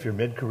especially if you're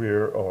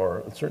mid-career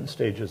or at certain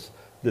stages,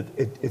 that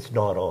it's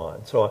not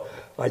on. So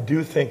I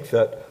do think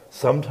that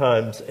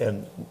sometimes,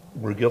 and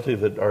we're guilty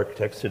of it,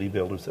 architects, city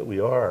builders that we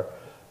are,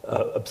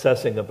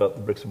 obsessing about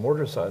the bricks and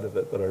mortar side of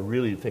it, but I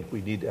really think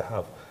we need to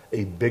have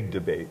a big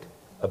debate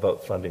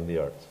about funding the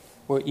arts.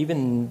 Or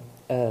even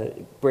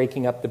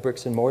breaking up the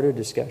bricks and mortar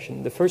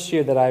discussion. The first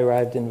year that I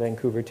arrived in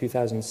Vancouver,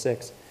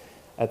 2006,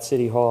 at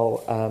City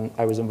Hall,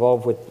 I was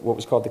involved with what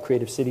was called the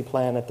Creative City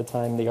Plan at the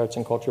time, the Arts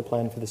and Culture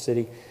Plan for the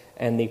city,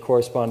 and the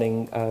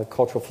corresponding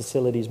Cultural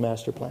Facilities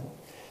Master Plan.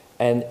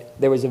 And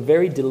there was a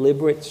very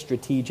deliberate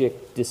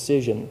strategic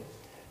decision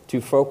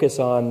to focus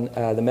on,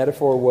 the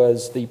metaphor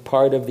was the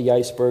part of the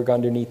iceberg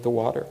underneath the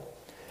water.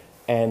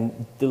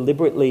 And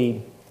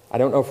deliberately, I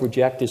don't know if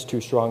reject is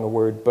too strong a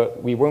word,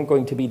 but we weren't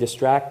going to be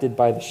distracted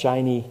by the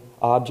shiny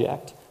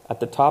object at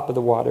the top of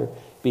the water,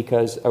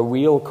 because a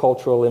real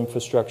cultural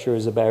infrastructure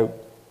is about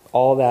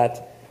all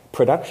that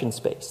production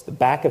space, the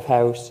back of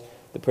house,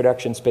 the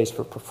production space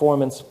for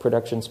performance,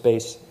 production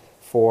space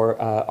for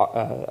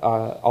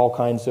all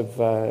kinds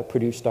of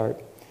produced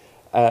art.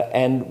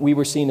 And we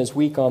were seen as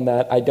weak on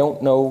that. I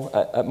don't know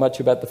much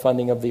about the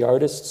funding of the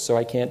artists, so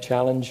I can't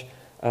challenge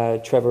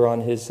Trevor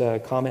on his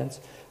comments.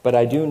 But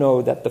I do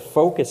know that the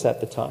focus at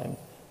the time,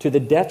 to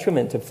the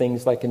detriment of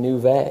things like a new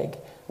VAG,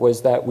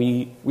 was that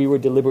we were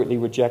deliberately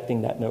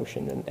rejecting that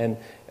notion. And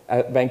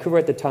Vancouver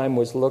at the time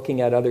was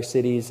looking at other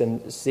cities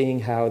and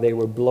seeing how they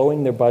were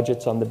blowing their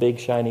budgets on the big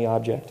shiny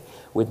object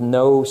with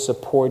no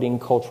supporting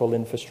cultural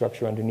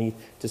infrastructure underneath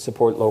to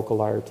support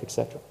local art,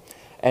 etc.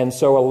 And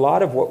so a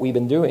lot of what we've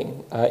been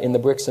doing in the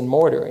bricks and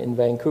mortar in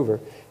Vancouver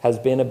has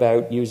been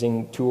about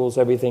using tools,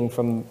 everything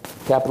from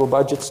capital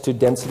budgets to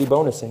density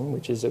bonusing,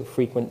 which is a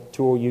frequent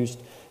tool used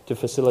to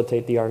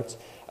facilitate the arts,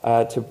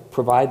 to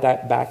provide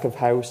that back of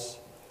house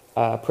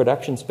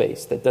production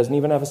space that doesn't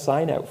even have a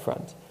sign out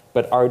front,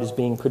 but art is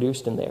being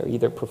produced in there,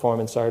 either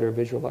performance art or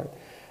visual art.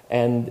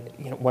 And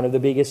one of the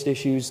biggest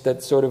issues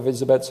that sort of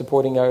is about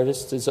supporting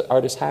artists is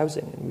artist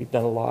housing, and we've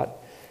done a lot.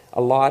 A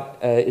lot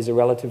is a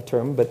relative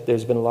term, but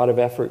there's been a lot of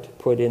effort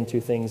put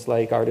into things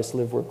like artist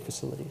live-work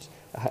facilities,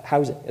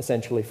 housing,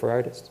 essentially, for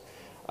artists.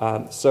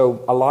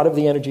 So a lot of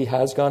the energy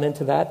has gone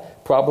into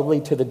that,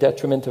 probably to the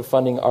detriment of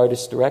funding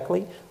artists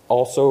directly,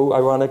 also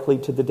ironically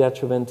to the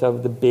detriment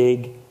of the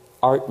big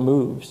art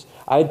moves.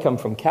 I had come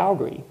from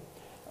Calgary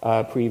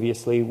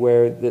previously,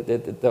 where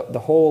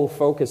the whole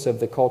focus of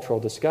the cultural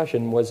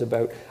discussion was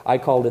about, I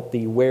called it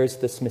the "where's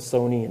the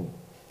Smithsonian"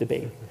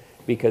 debate.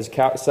 Because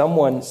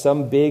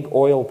some big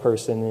oil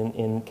person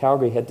in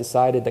Calgary had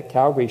decided that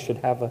Calgary should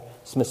have a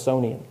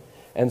Smithsonian.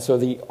 And so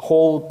the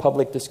whole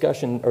public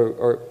discussion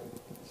or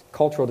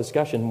cultural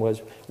discussion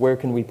was, where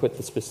can we put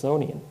the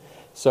Smithsonian?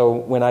 So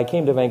when I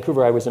came to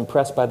Vancouver, I was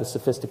impressed by the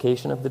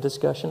sophistication of the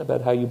discussion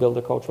about how you build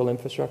a cultural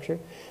infrastructure.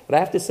 But I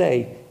have to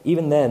say,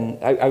 even then,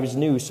 I was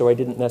new, so I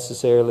didn't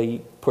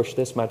necessarily push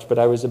this much, but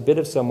I was a bit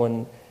of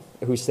someone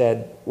who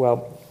said,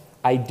 well,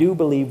 I do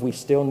believe we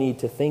still need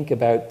to think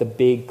about the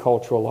big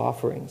cultural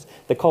offerings,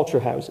 the culture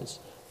houses,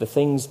 the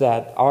things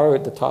that are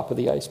at the top of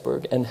the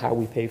iceberg, and how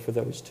we pay for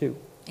those too.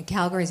 And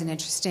Calgary is an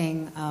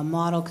interesting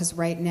model, because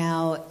right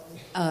now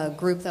a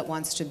group that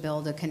wants to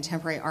build a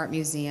contemporary art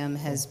museum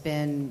has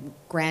been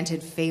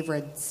granted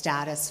favored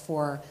status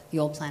for the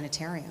old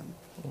planetarium,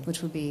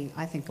 which would be,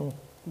 I think, a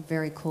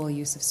very cool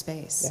use of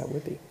space. Yeah, it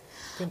would be.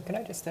 Can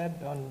I just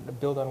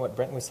build on what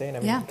Brent was saying? I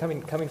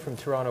mean, coming from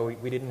Toronto,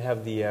 we didn't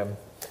have the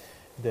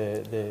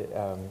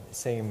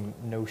same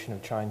notion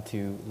of trying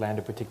to land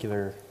a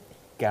particular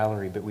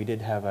gallery, but we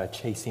did have a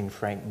chasing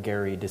Frank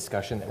Gehry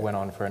discussion that went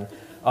on for an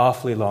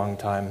awfully long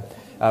time.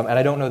 And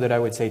I don't know that I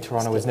would say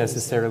Toronto was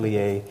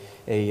necessarily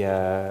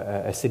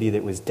a city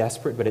that was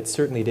desperate, but it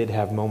certainly did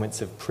have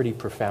moments of pretty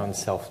profound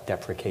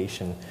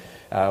self-deprecation,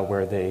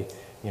 where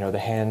the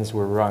hands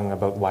were wrung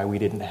about why we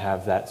didn't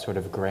have that sort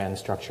of grand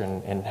structure,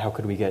 and how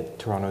could we get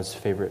Toronto's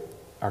favorite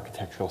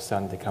architectural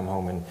son to come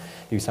home and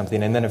do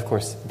something. And then, of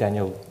course,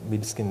 Daniel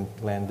Libeskind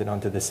landed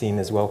onto the scene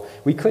as well.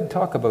 We could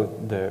talk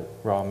about the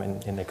ROM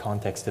in the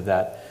context of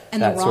that.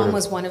 And the ROM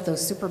was one of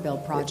those super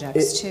build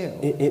projects, too.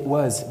 It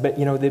was. But,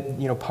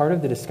 part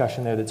of the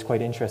discussion there that's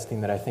quite interesting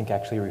that I think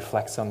actually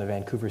reflects on the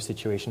Vancouver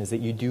situation is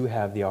that you do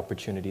have the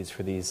opportunities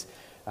for these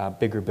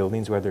bigger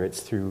buildings, whether it's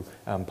through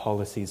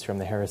policies from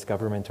the Harris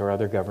government or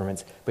other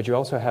governments. But you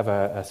also have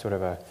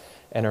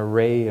an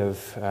array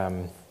of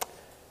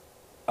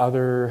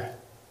other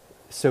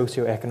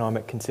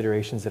socioeconomic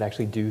considerations that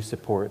actually do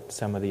support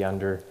some of the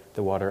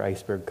under-the-water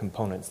iceberg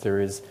components. There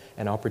is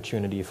an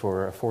opportunity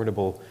for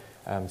affordable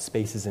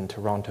spaces in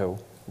Toronto,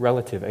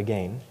 relative,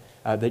 again,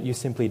 that you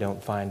simply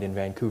don't find in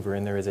Vancouver,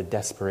 and there is a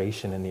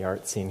desperation in the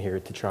art scene here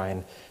to try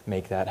and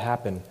make that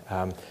happen.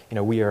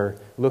 We are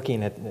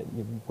looking at,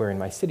 wearing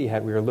my city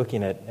hat, we are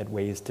looking at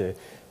ways to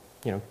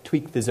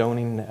tweak the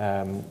zoning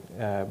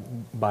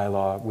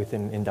bylaw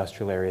within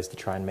industrial areas to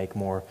try and make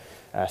more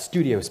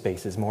studio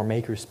spaces, more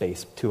maker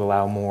space, to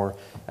allow more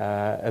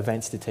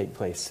events to take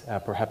place.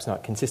 Perhaps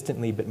not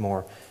consistently, but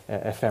more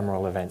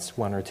ephemeral events,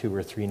 1 or 2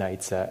 or 3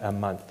 nights a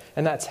month.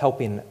 And that's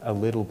helping a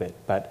little bit.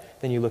 But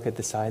then you look at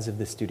the size of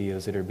the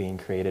studios that are being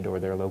created, or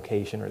their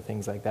location, or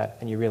things like that,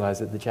 and you realize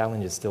that the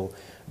challenge is still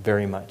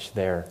very much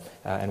there.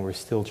 And we're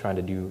still trying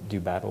to do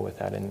battle with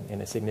that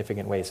in a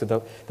significant way. So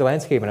the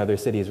landscape in other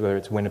cities, whether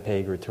it's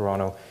Winnipeg or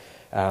Toronto,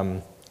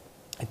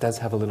 it does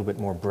have a little bit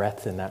more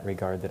breadth in that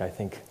regard that I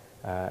think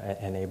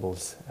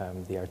enables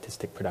the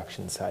artistic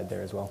production side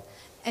there as well.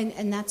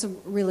 And that's a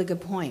really good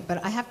point.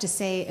 But I have to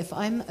say, if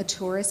I'm a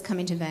tourist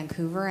coming to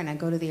Vancouver and I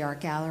go to the art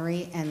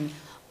gallery and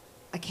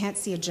I can't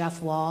see a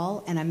Jeff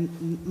Wall and I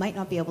might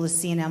not be able to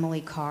see an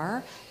Emily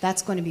Carr,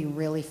 that's going to be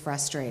really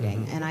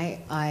frustrating. Mm-hmm. And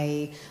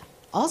I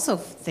also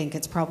think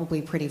it's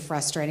probably pretty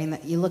frustrating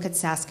that you look at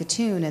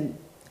Saskatoon and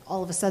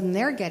all of a sudden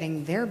they're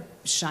getting their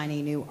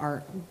shiny new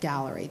art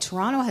gallery.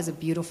 Toronto has a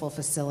beautiful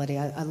facility.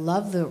 I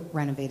love the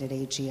renovated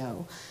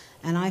AGO.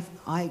 And I,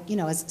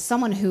 as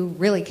someone who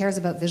really cares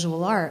about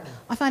visual art,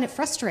 I find it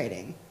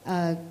frustrating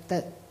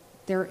that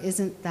there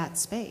isn't that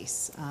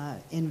space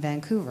in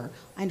Vancouver.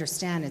 I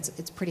understand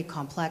it's pretty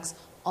complex.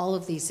 All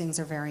of these things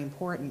are very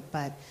important,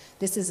 but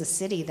this is a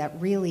city that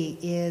really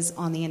is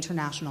on the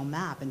international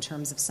map in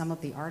terms of some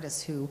of the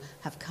artists who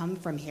have come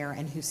from here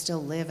and who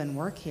still live and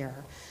work here.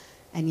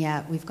 And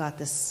yet we've got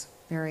this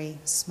very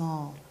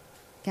small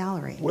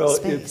gallery Well,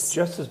 space. It's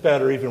just as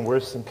bad or even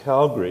worse than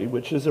Calgary,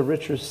 which is a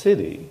richer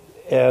city.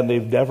 And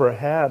they've never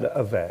had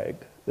a VAG.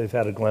 They've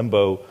had a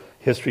Glenbow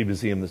History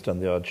Museum that's done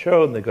the odd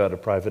show, and they got a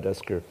private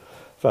Esker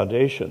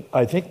Foundation.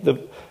 I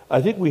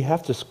think we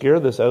have to scare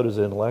this out as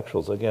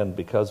intellectuals, again,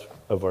 because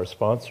of our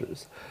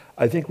sponsors.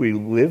 I think we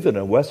live in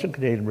a Western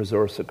Canadian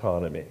resource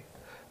economy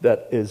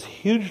that is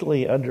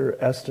hugely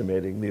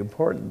underestimating the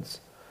importance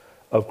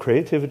of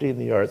creativity in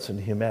the arts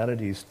and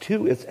humanities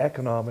to its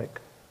economic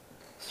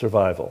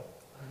survival.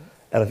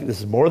 And I think this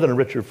is more than a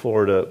Richard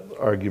Florida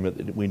argument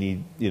that we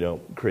need,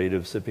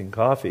 creative sipping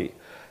coffee.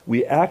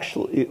 We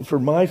actually, for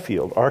my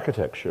field,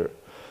 architecture,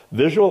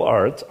 visual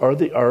arts are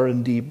the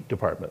R&D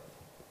department.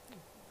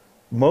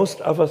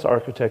 Most of us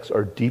architects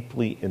are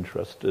deeply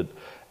interested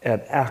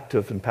and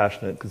active and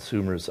passionate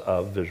consumers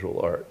of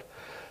visual art.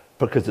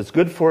 Because it's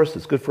good for us,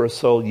 it's good for our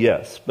soul,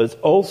 yes. But it's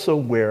also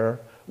where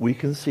we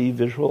can see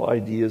visual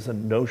ideas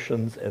and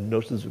notions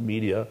of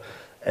media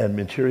and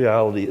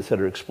materiality, et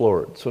cetera,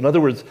 explored. So in other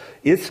words,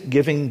 it's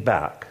giving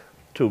back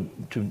to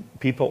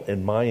people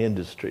in my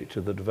industry,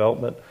 to the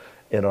development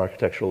and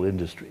architectural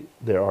industry.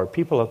 There are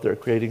people out there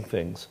creating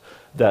things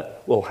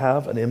that will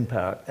have an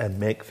impact and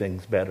make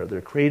things better.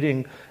 They're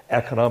creating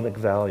economic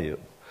value.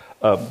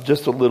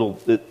 Just a little,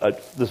 this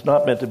is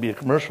not meant to be a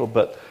commercial,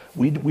 but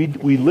we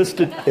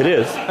listed, it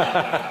is,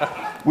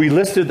 we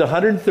listed the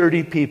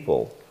 130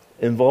 people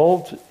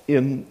involved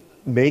in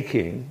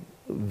making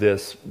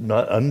this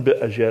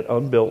as yet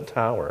unbuilt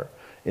tower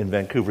in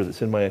Vancouver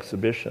that's in my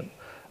exhibition.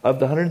 Of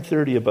the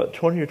 130, about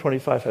 20 or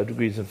 25 have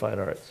degrees in fine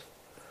arts.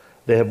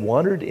 They have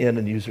wandered in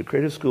and used their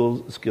creative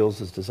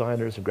skills as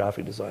designers and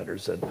graphic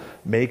designers and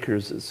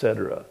makers,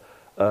 etc.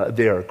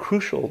 They are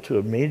crucial to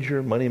a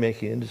major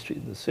money-making industry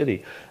in the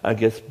city. I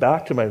guess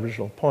back to my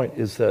original point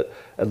is that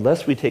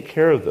unless we take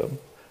care of them,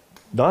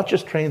 not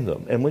just train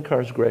them, Emily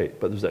Carr's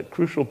great, but there's that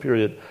crucial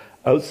period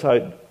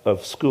outside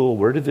of school.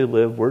 Where do they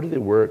live? Where do they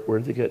work? Where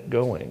do they get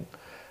going?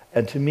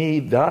 And to me,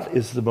 that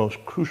is the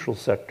most crucial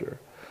sector.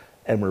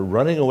 And we're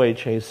running away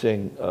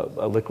chasing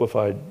a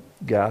liquefied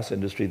gas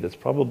industry that's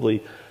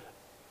probably...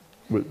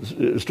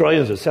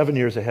 Australians are 7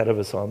 years ahead of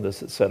us on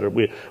this, et cetera.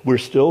 We're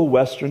still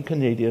Western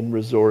Canadian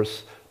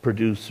resource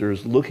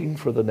producers looking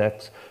for the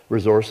next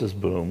resources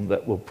boom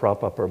that will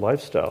prop up our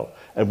lifestyle.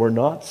 And we're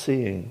not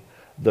seeing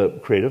the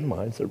creative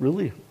minds that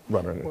really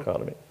run our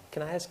economy.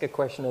 Can I ask a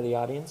question of the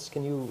audience?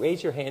 Can you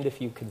raise your hand if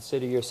you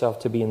consider yourself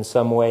to be in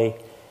some way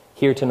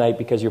here tonight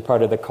because you're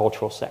part of the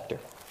cultural sector?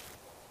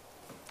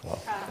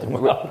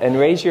 Wow. And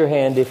raise your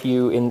hand if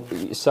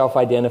you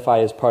self-identify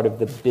as part of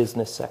the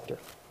business sector.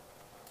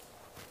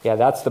 Yeah,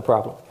 that's the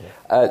problem.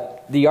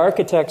 The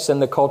architects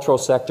and the cultural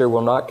sector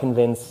will not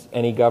convince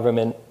any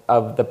government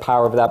of the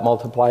power of that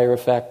multiplier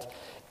effect,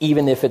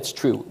 even if it's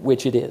true,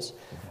 which it is.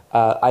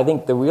 I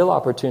think the real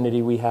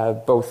opportunity we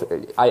have both,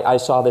 I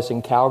saw this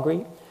in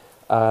Calgary,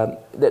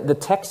 the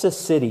Texas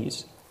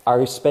cities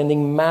are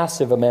spending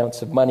massive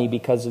amounts of money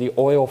because the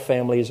oil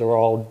families are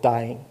all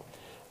dying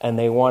and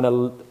they want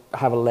to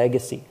have a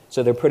legacy.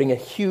 So they're putting a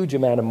huge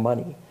amount of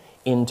money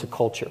into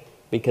culture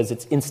because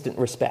it's instant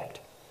respect.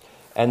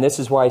 And this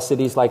is why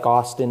cities like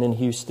Austin and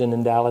Houston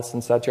and Dallas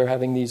and such are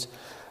having these,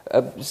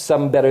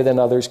 some better than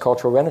others,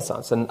 cultural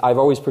renaissance. And I've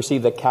always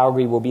perceived that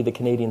Calgary will be the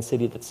Canadian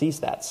city that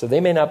sees that. So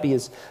they may not be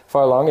as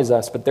far along as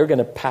us, but they're going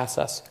to pass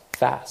us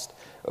fast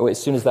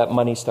as soon as that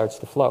money starts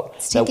to flow.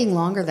 It's taking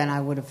longer than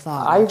I would have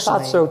thought. I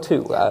thought so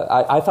too.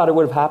 I thought it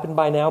would have happened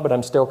by now, but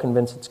I'm still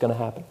convinced it's going to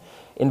happen.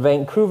 In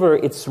Vancouver,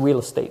 it's real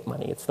estate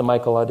money. It's the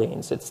Michael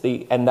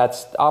Audains. And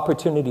that's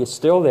opportunity is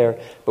still there,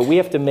 but we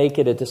have to make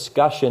it a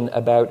discussion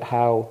about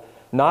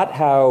not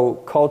how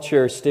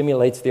culture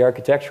stimulates the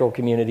architectural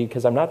community,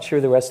 because I'm not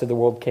sure the rest of the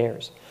world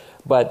cares.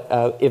 But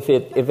if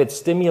it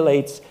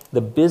stimulates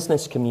the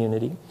business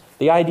community,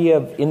 the idea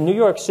of, in New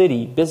York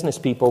City, business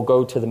people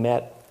go to the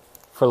Met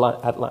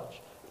at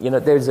lunch. You know,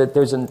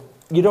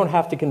 you don't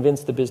have to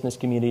convince the business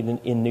community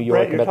in New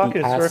York Brent, about the assets.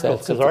 you're talking in circles,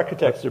 because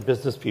architects are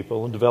business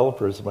people and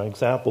developers. My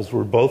examples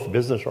were both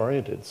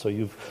business-oriented, so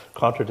you've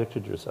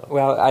contradicted yourself.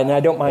 Well, and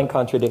I don't mind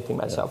contradicting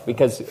myself,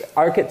 because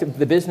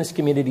the business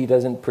community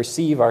doesn't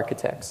perceive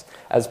architects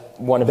as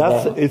one of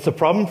them. It's a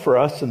problem for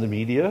us in the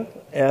media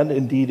and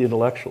indeed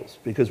intellectuals,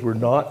 because we're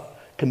not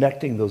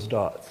connecting those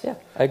dots. Yeah,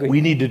 I agree. We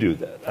need to do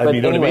that. But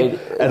anyway,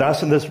 and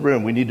us in this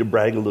room, we need to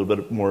brag a little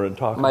bit more and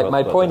talk about that.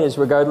 My point is,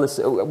 regardless,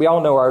 we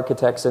all know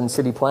architects and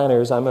city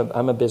planners. I'm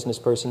a business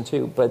person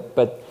too,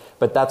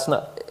 but that's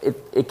not.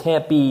 It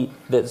can't be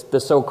the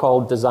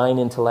so-called design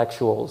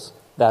intellectuals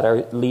that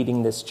are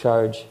leading this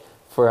charge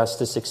for us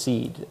to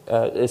succeed,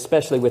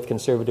 especially with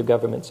conservative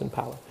governments in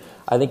power.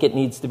 I think it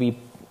needs to be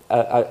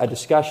a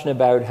discussion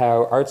about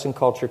how arts and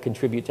culture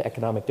contribute to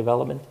economic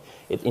development.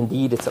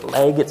 Indeed, it's a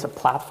leg, it's a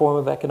platform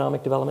of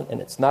economic development, and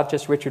it's not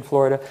just Richard,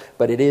 Florida,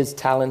 but it is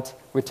talent,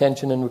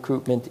 retention and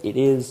recruitment, it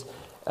is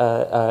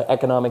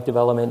economic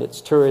development,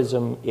 it's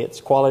tourism,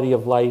 it's quality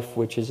of life,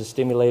 which is a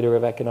stimulator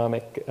of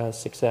economic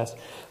success.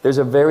 There's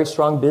a very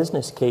strong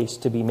business case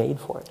to be made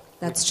for it.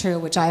 That's true,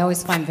 which I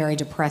always find very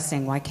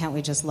depressing. Why can't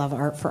we just love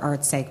art for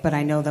art's sake? But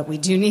I know that we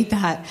do need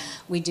that.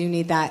 We do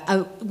need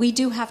that. We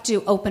do have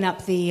to open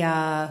up the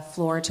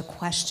floor to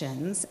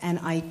questions, and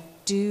I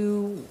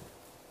do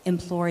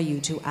implore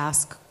you to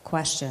ask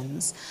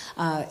questions.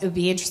 It would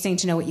be interesting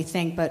to know what you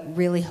think, but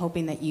really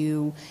hoping that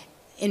you,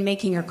 in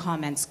making your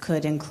comments,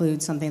 could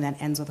include something that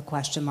ends with a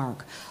question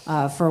mark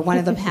for one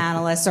of the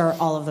panelists or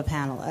all of the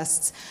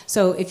panelists.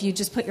 So if you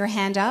just put your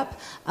hand up,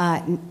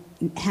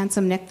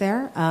 handsome Nick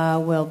there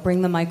will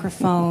bring the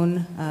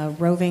microphone,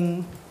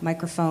 roving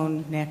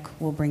microphone Nick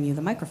will bring you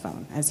the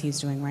microphone, as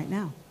he's doing right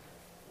now.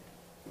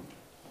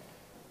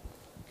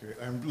 Okay,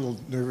 I'm a little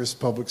nervous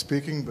public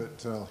speaking,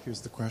 but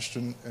here's the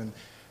question. And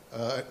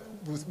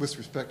with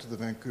respect to the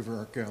Vancouver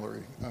Art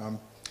Gallery,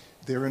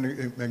 they're in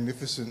a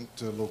magnificent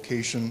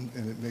location,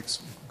 and it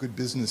makes good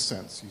business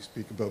sense. You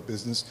speak about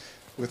business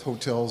with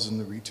hotels and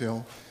the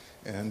retail,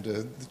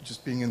 and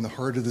just being in the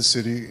heart of the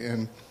city.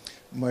 And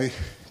my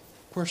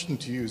question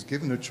to you is,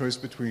 given a choice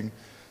between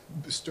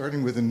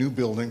starting with a new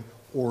building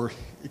or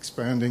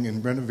expanding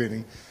and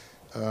renovating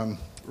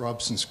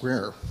Robson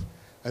Square,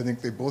 I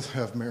think they both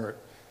have merit.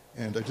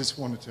 And I just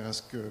wanted to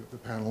ask the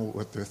panel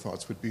what their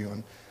thoughts would be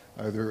on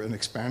either an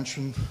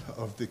expansion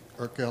of the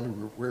art gallery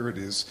where it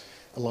is,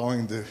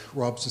 allowing the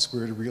Robson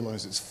Square to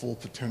realize its full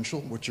potential,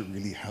 which it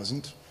really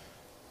hasn't,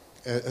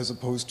 as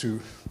opposed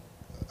to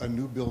a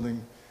new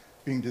building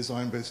being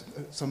designed by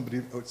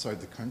somebody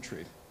outside the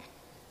country.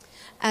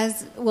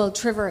 As well,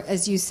 Trevor,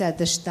 as you said,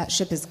 that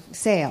ship has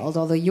sailed,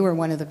 although you were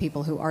one of the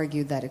people who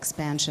argued that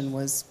expansion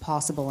was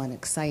possible and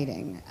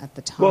exciting at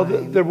the time. Well,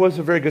 there was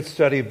a very good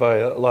study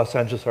by Los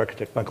Angeles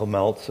architect Michael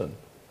Maltzan,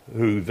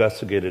 who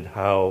investigated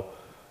how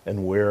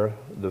and where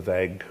the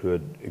VAG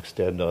could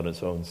extend on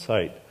its own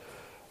site.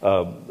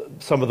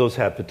 Some of those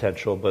had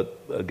potential, but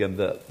again,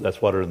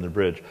 that's water in the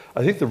bridge.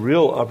 I think the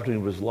real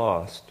opportunity was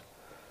lost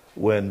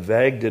when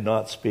VAG did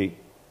not speak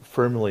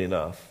firmly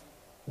enough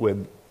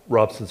when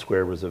Robson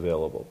Square was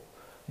available.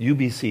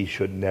 UBC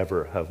should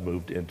never have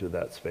moved into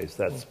that space.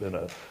 That's been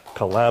a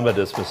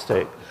calamitous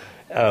mistake.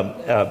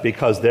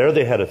 Because there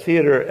they had a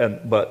theater,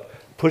 but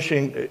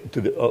pushing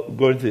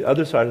going to the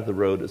other side of the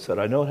road, it said,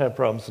 I know it had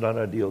problems, it's not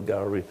an ideal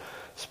gallery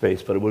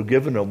space, but it would have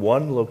given a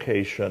one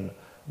location,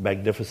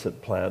 magnificent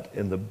plant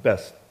in the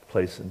best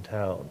place in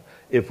town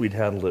if we'd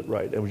handled it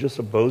right. It was just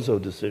a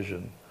bozo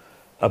decision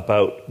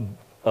about,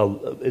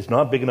 it's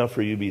not big enough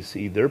for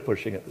UBC, they're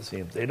pushing at the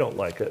seams, they don't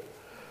like it.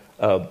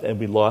 And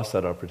we lost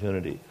that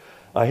opportunity.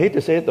 I hate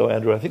to say it, though,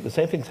 Andrew, I think the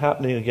same thing's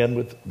happening again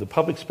with the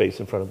public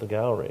space in front of the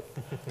gallery.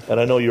 And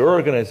I know your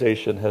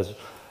organization has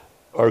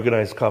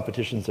organized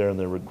competitions there, and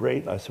they were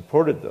great. I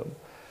supported them.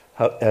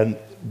 And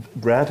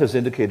Grant has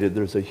indicated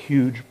there's a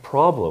huge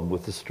problem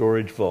with the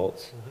storage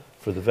vaults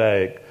for the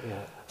VAG. Yeah.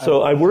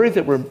 So I worry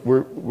that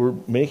we're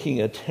making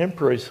a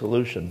temporary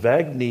solution.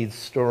 VAG needs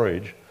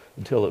storage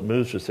until it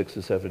moves for 6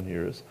 to 7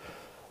 years.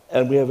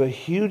 And we have a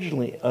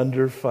hugely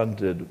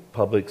underfunded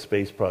public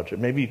space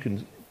project. Maybe you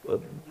can,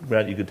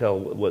 Grant, you can tell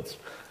what's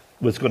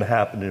going to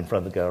happen in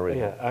front of the gallery.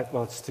 Yeah,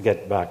 well, just to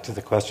get back to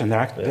the question,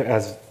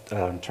 as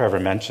Trevor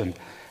mentioned,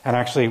 and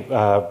actually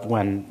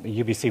when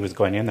UBC was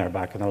going in there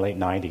back in the late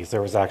 90s,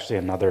 there was actually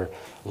another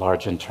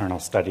large internal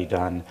study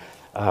done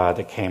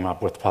that came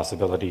up with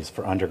possibilities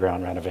for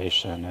underground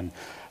renovation. And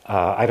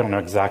I don't know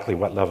exactly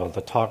what level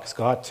the talks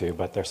got to,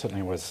 but there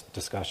certainly was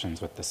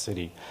discussions with the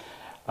city.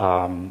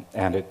 And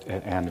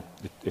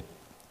it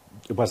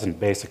wasn't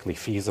basically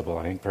feasible,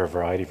 I think, for a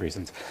variety of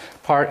reasons.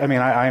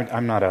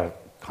 I'm not a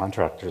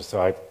contractor,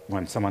 so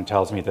when someone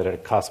tells me that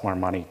it costs more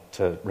money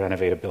to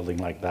renovate a building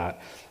like that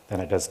than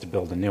it does to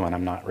build a new one,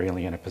 I'm not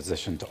really in a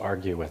position to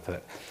argue with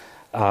it.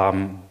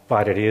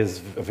 But it is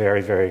a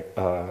very, very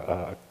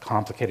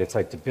complicated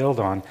site to build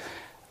on.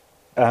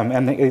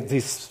 And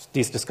these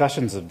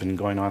discussions have been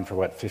going on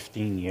for,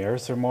 15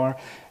 years or more?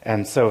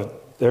 And so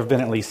there have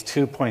been at least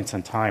 2 points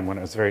in time when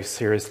it was very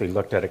seriously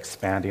looked at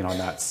expanding on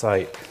that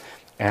site.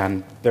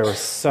 And there were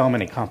so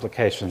many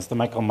complications. The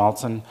Michael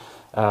Maltzan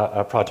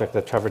project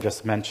that Trevor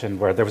just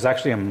mentioned, where there was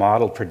actually a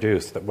model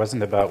produced that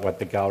wasn't about what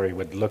the gallery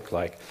would look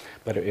like,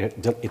 but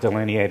it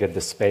delineated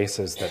the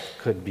spaces that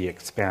could be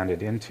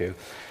expanded into.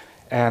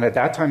 And at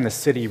that time, the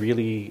city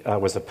really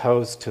was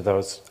opposed to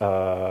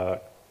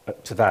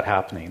to that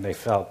happening. They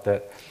felt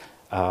that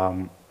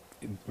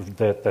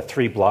the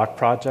 3-block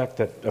project,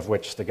 of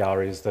which the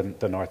gallery is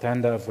the north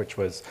end of, which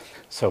was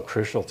so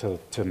crucial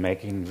to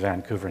making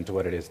Vancouver into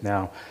what it is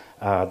now,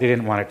 they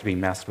didn't want it to be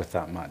messed with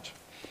that much.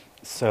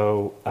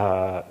 So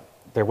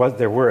there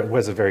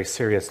was a very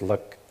serious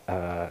look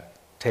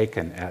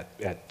taken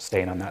at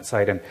staying on that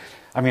site. And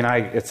I mean,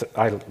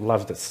 I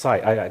love the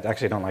site. I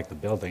actually don't like the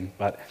building,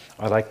 but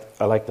I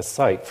like the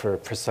site for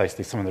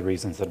precisely some of the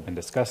reasons that have been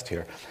discussed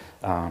here.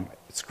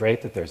 It's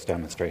great that there's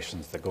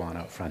demonstrations that go on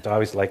out front. I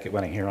always like it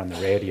when I hear on the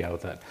radio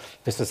that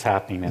this is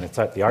happening and it's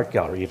at the art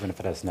gallery, even if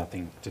it has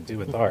nothing to do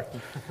with art.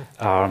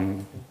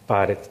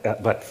 But it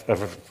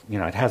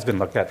has been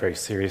looked at very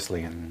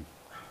seriously, and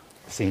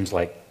it seems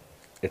like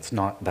it's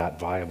not that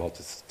viable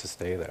to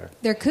stay there.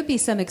 There could be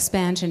some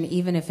expansion,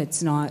 even if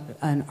it's not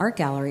an art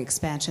gallery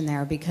expansion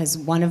there, because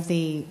one of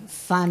the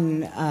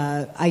fun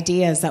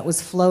ideas that was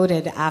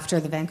floated after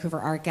the Vancouver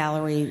Art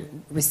Gallery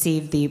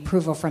received the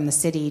approval from the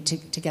city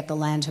to get the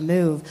land to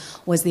move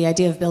was the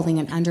idea of building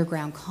an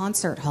underground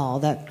concert hall.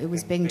 That it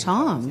was Bing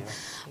Tom.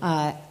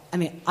 I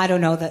mean, I don't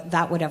know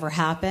that would ever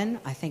happen.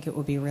 I think it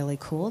would be really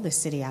cool. The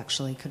city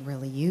actually could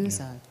really use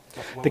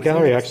the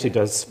gallery actually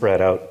does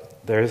spread out.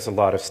 There's a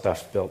lot of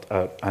stuff built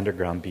out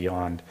underground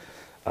beyond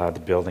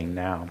the building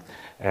now.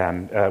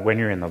 And when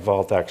you're in the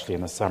vault, actually,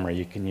 in the summer,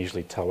 you can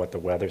usually tell what the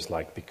weather's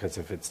like, because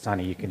if it's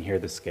sunny, you can hear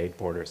the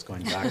skateboarders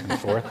going back and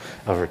forth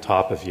over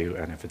top of you,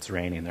 and if it's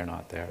raining, they're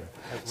not there.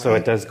 So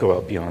it does go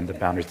out beyond the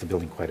boundaries of the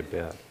building quite a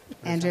bit.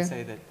 Andrew? I was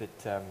going to say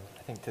that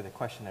I think to the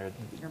question there,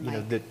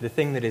 the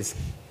thing that is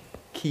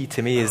key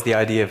to me is the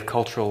idea of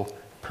cultural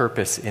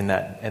purpose in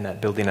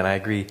that building, and I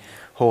agree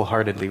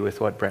wholeheartedly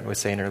with what Brent was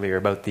saying earlier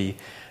about the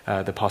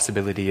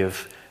possibility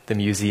of the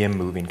museum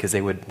moving, because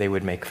they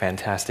would make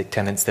fantastic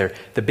tenants there.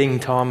 The Bing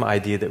Tom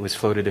idea that was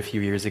floated a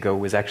few years ago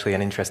was actually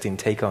an interesting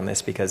take on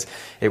this, because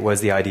it was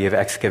the idea of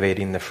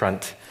excavating the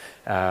front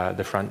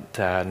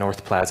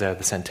North Plaza,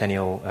 the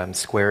Centennial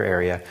Square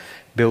area,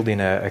 building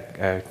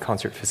a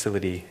concert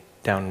facility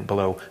down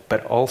below,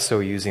 but also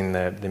using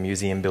the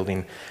museum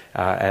building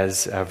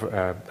as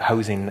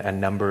housing a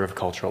number of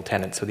cultural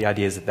tenants. So the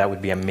idea is that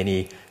would be a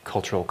mini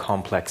cultural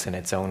complex in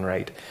its own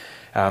right.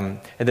 And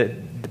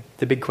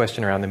the big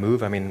question around the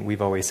move, I mean,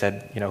 we've always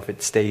said, if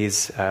it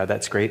stays,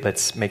 that's great.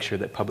 Let's make sure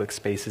that public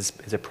space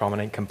is a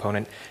prominent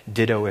component.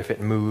 Ditto if it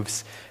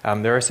moves.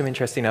 There are some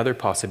interesting other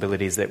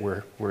possibilities that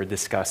were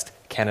discussed,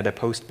 Canada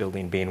Post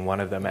building being one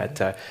of them at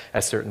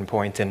a certain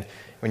point. And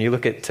when you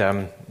look at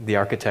the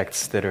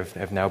architects that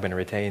have now been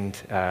retained,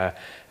 De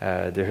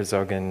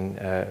Herzog and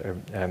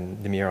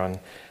De Miron,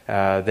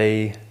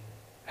 they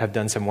have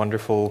done some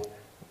wonderful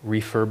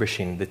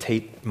refurbishing. The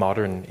Tate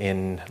Modern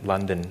in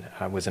London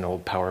was an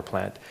old power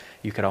plant.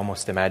 You could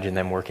almost imagine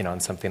them working on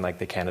something like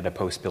the Canada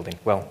Post building.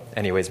 Well,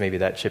 anyways, maybe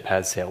that ship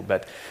has sailed,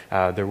 but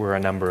there were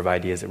a number of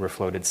ideas that were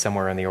floated,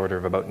 somewhere in the order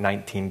of about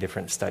 19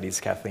 different studies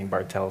Kathleen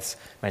Bartels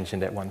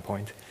mentioned at one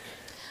point.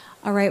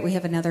 All right, we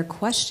have another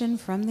question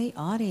from the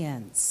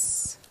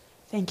audience.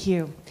 Thank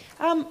you.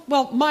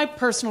 Well, my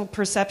personal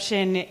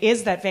perception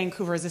is that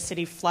Vancouver is a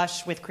city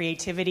flush with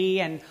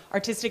creativity and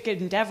artistic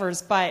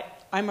endeavors, but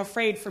I'm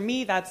afraid for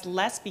me that's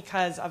less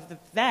because of the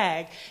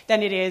VAG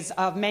than it is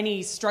of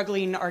many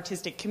struggling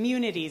artistic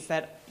communities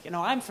that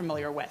I'm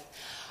familiar with.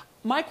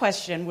 My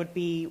question would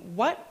be,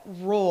 what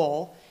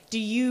role do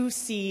you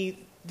see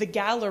the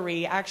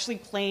gallery actually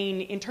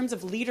playing in terms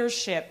of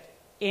leadership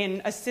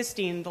in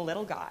assisting the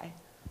little guy?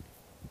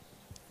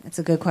 That's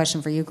a good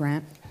question for you,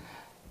 Grant.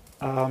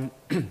 Well,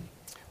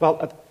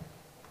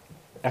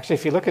 actually,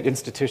 if you look at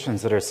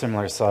institutions that are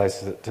similar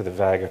size to the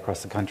VAG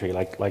across the country,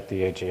 like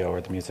the AGO or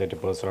the Musée de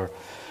Beaux-Arts,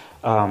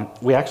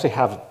 we actually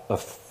have a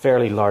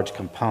fairly large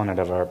component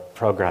of our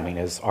programming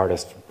is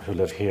artists who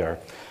live here.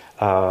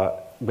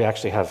 We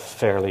actually have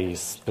fairly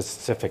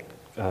specific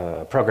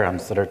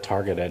programs that are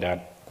targeted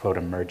at, quote,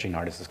 emerging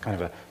artists. It's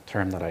kind of a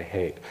term that I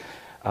hate,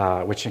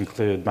 which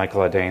include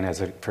Michael Adain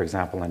has, for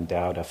example,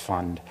 endowed a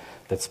fund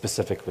that's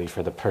specifically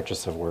for the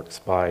purchase of works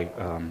by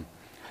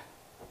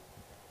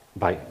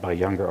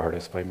younger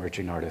artists, by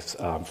emerging artists,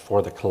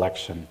 for the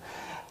collection.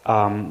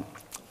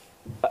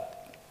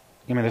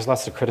 There's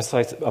lots to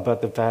criticize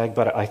about the VAG,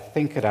 but I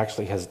think it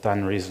actually has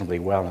done reasonably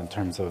well in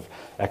terms of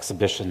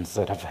exhibitions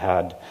that have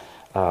had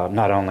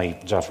not only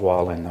Jeff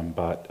Wall in them,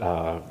 but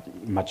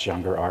much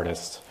younger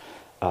artists.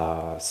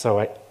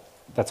 So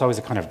that's always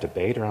a kind of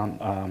debate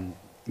around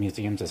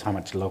museums, is how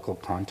much local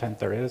content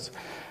there is.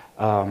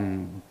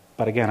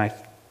 But again,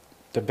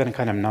 there have been a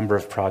kind of number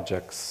of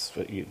projects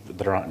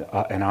that are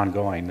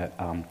ongoing that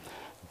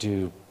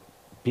do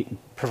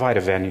provide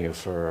a venue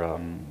for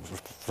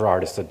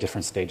artists at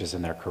different stages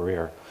in their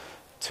career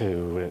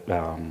to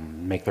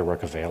make their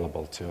work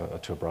available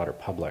to a broader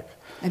public.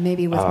 And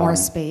maybe with more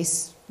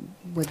space,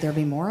 would there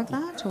be more of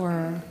that,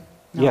 or?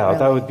 Yeah, really?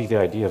 That would be the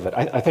idea of it.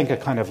 I think a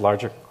kind of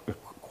larger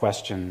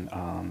question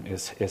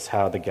is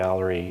how the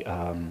gallery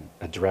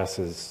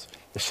addresses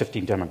the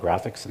shifting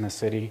demographics in the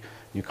city,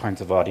 new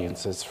kinds of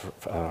audiences,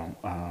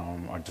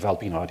 or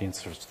developing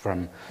audiences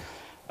from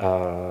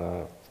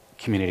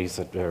communities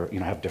that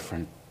have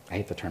different, I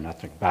hate the term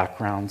ethnic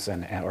backgrounds,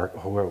 or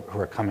who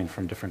are coming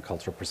from different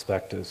cultural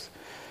perspectives.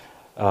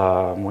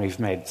 We've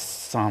made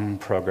some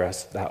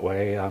progress that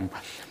way.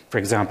 For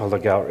example, the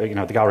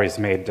gallery has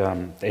made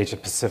the Asia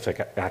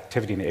Pacific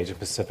activity in the Asia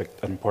Pacific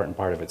an important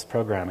part of its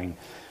programming,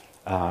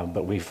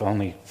 but we've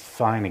only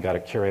finally got a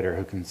curator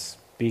who can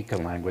speak a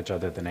language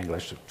other than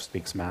English, who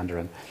speaks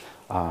Mandarin,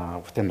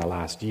 within the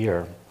last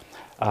year.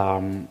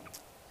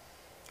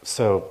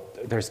 So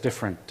there's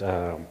different,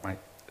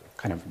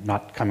 kind of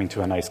not coming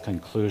to a nice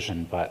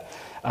conclusion, but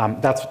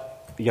that's,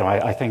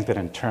 I think that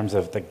in terms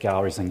of the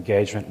gallery's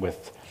engagement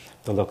with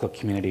the local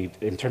community,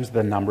 in terms of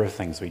the number of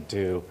things we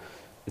do,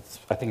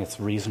 I think it's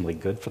reasonably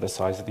good for the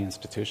size of the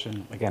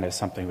institution. Again, it's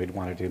something we'd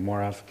want to do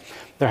more of.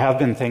 There have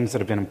been things that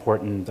have been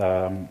important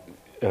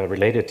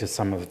related to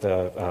some of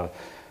the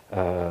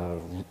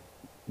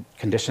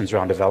conditions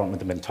around development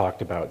that have been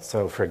talked about.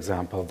 So, for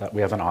example, that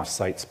we have an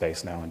off-site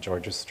space now on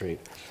Georgia Street,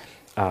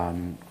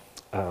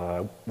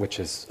 which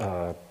is,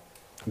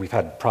 we've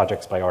had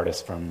projects by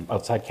artists from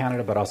outside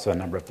Canada, but also a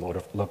number of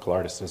local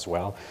artists as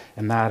well.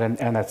 And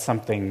that's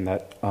something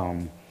that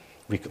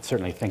we could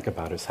certainly think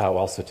about, is how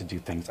also to do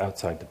things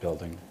outside the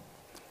building.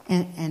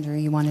 Andrew,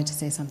 you wanted to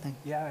say something?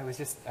 Yeah,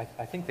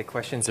 I think the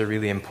question's a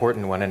really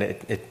important one,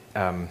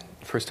 and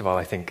first of all,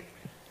 I think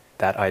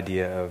that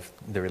idea of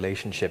the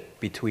relationship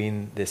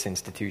between this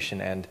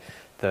institution and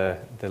the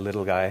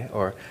little guy,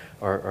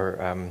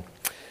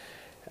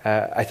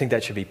 I think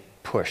that should be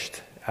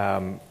pushed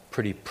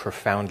pretty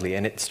profoundly.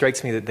 And it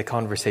strikes me that the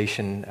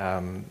conversation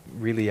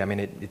really,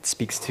 it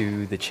speaks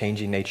to the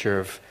changing nature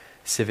of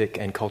civic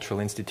and cultural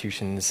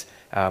institutions,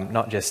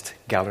 not just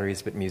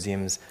galleries but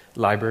museums,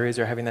 libraries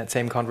are having that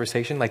same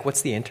conversation. Like,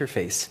 what's the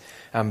interface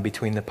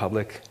between the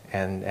public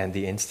and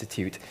the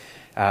institute?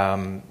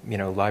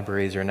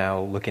 Libraries are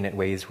now looking at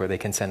ways where they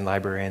can send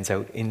librarians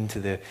out into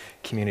the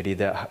community.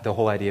 The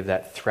whole idea of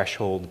that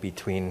threshold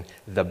between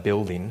the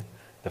building,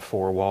 the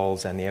four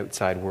walls, and the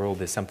outside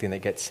world is something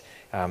that gets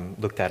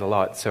looked at a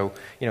lot. So,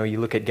 you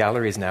look at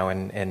galleries now,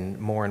 and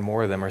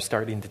more of them are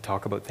starting to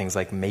talk about things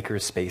like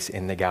makerspace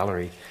in the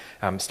gallery,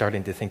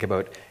 starting to think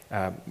about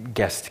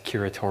guest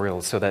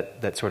curatorials, so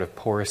that sort of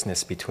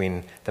porousness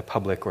between the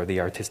public or the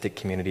artistic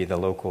community, the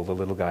local, the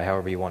little guy,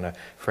 however you want to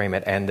frame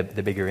it, and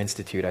the bigger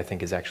institute, I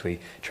think, is actually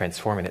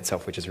transforming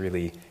itself, which is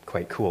really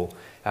quite cool.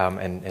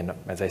 And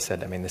as I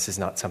said, I mean, this is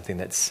not something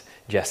that's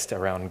just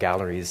around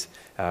galleries.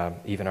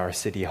 Even our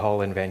city hall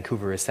in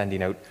Vancouver is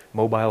sending out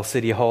mobile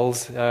city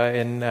halls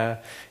in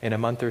a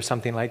month or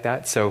something like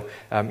that. So,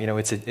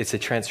 it's a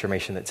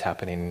transformation that's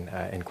happening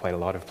in quite a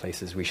lot of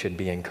places. We should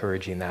be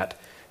encouraging that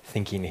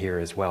thinking here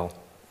as well.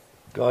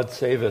 God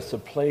save us, a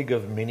plague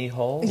of mini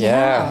halls?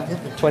 Yeah.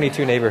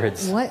 22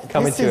 neighborhoods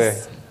coming to a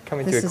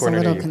corner This is a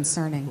little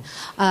concerning.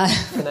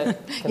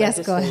 Yes,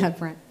 go ahead,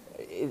 Brent.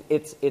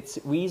 It's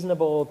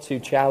reasonable to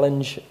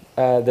challenge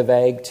the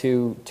VAG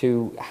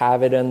to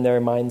have it in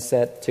their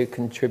mindset to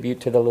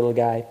contribute to the little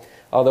guy,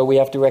 although we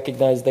have to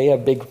recognize they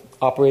have big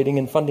operating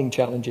and funding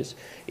challenges.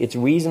 It's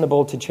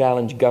reasonable to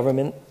challenge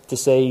government to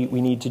say we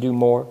need to do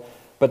more,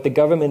 but the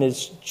government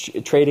is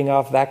trading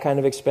off that kind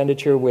of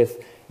expenditure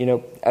with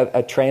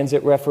a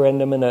transit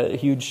referendum and a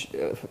huge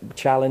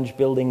challenge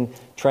building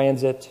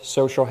transit,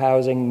 social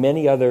housing,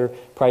 many other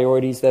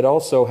priorities that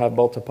also have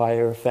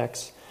multiplier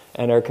effects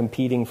and are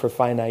competing for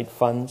finite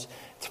funds.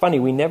 It's funny,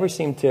 we never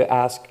seem to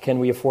ask, can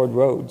we afford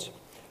roads?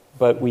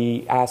 But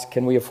we ask,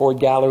 can we afford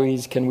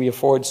galleries? Can we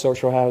afford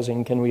social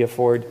housing? Can we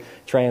afford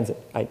transit?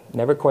 I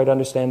never quite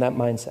understand that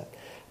mindset.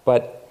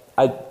 But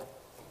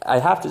I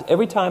have to,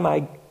 every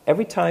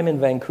time in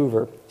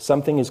Vancouver,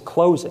 something is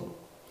closing,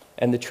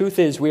 and the truth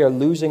is we are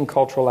losing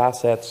cultural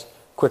assets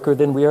quicker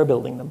than we are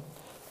building them.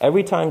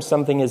 Every time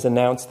something is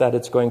announced that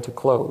it's going to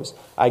close,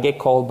 I get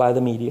called by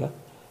the media,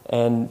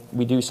 and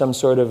we do some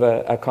sort of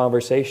a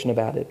conversation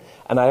about it.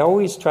 And I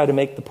always try to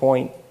make the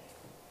point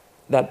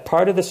that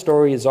part of the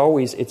story is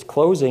always it's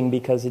closing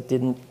because it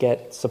didn't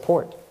get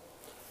support.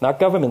 Not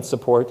government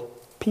support,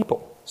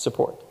 people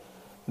support.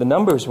 The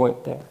numbers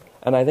weren't there.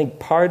 And I think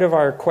part of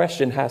our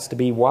question has to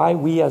be why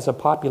we as a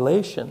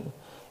population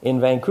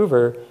in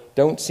Vancouver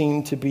don't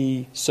seem to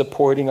be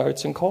supporting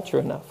arts and culture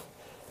enough.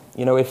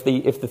 If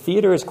the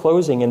theater is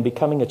closing and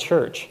becoming a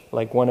church,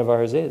 like one of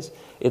ours is,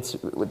 it's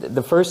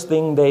the first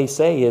thing they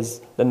say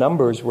is the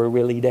numbers were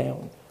really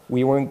down.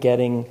 We weren't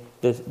getting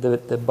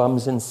the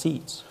bums in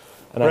seats.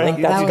 And I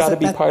think that's got to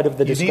be part of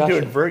the discussion. You need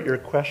to invert your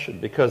question,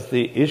 because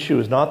the issue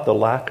is not the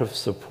lack of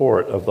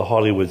support of the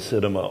Hollywood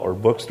cinema or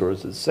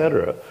bookstores,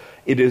 etc.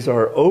 It is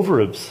our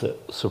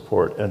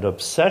over-support and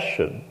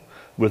obsession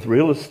with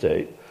real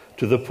estate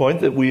to the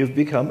point that we have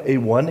become a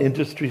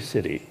one-industry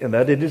city, and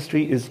that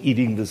industry is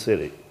eating the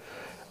city.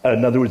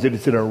 In other words,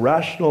 it's an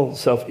irrational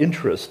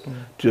self-interest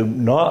to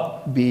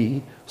not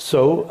be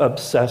so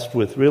obsessed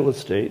with real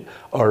estate.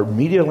 Our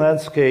media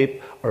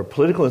landscape, our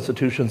political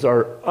institutions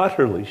are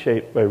utterly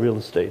shaped by real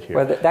estate here.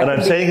 Well, and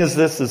I'm saying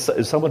this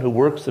as someone who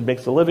works and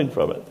makes a living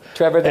from it.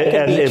 Trevor, that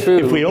can be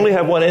true. If we only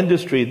have one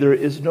industry, there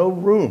is no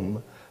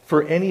room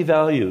for any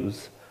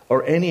values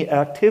or any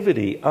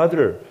activity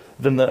other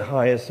than the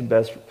highest and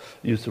best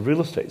use of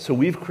real estate. So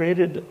we've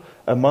created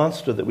a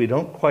monster that we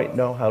don't quite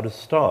know how to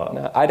stop.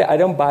 No, I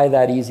don't buy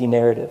that easy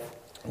narrative.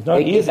 It's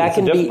not easy.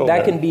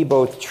 That can be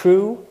both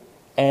true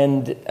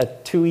and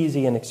too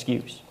easy an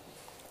excuse.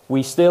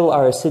 We still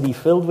are a city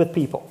filled with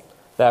people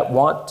that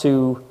want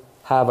to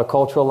have a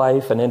cultural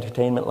life, an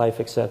entertainment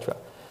life, etc.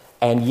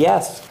 And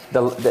yes,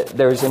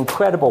 there's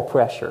incredible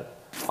pressure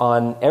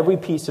on every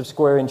piece of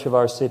square inch of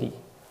our city.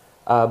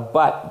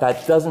 But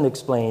that doesn't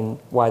explain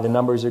why the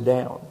numbers are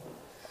down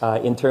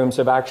in terms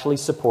of actually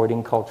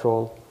supporting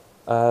cultural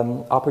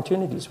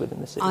opportunities within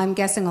the city. I'm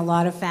guessing a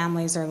lot of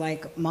families are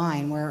like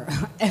mine, where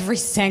every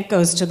cent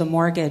goes to the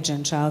mortgage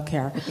and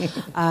childcare.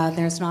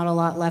 There's not a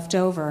lot left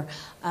over.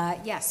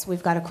 Yes,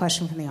 we've got a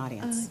question from the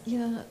audience.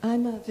 Yeah,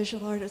 I'm a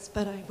visual artist,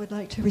 but I would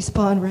like to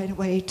respond right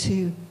away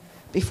to,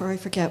 before I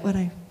forget what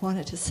I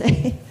wanted to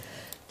say,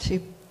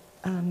 to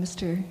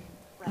Mr.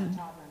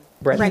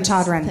 Brent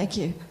Toderian. Thank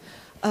you.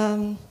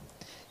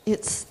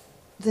 It's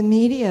the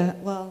media,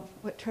 well,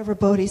 what Trevor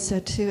Boddy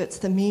said too, it's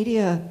the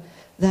media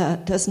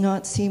that does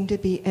not seem to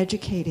be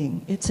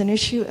educating. It's an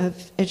issue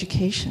of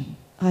education,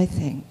 I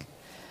think.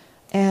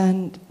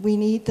 And we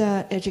need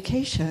that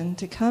education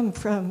to come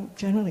from,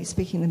 generally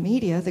speaking, the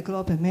media. The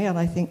Globe and Mail,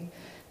 I think,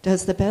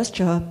 does the best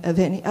job of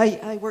any.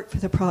 I worked for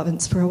the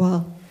province for a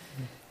while,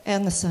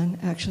 and the Sun,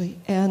 actually.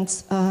 And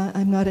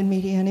I'm not in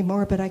media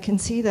anymore, but I can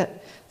see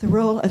that the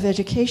role of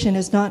education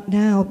is not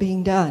now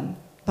being done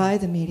by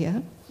the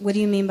media. What do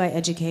you mean by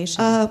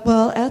education?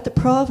 Well, at the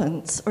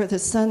province or the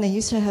Sun, they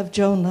used to have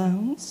Joan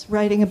Lowndes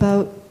writing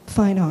about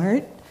fine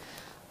art.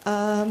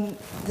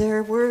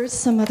 There were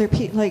some other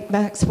people, like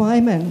Max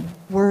Wyman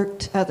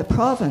worked at the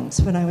Province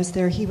when I was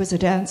there. He was a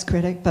dance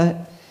critic,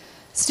 but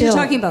still. You're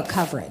talking about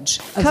coverage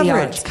of the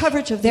arts.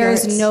 Coverage of the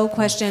arts. There is no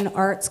question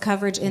arts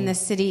coverage in the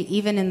city,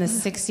 even in the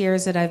 6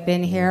 years that I've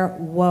been here,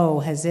 whoa,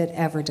 has it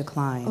ever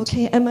declined.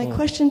 Okay, and my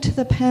question to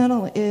the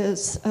panel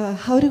is,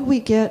 how do we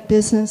get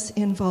business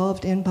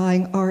involved in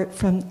buying art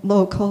from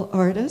local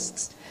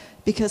artists?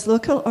 Because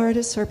local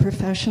artists are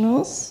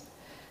professionals,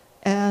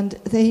 and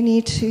they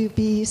need to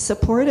be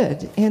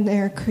supported in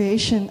their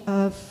creation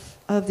of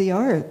the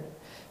art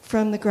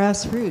from the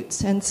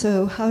grassroots. And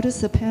so how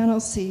does the panel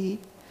see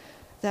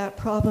that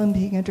problem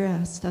being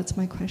addressed? That's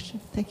my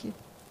question. Thank you.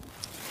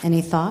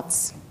 Any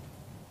thoughts?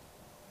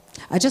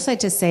 I'd just like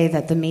to say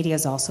that the media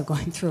is also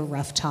going through a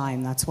rough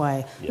time. That's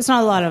why there's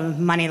not a lot of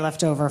money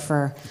left over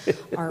for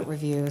art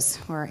reviews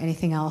or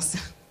anything else.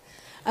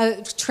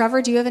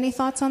 Trevor, do you have any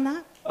thoughts on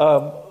that?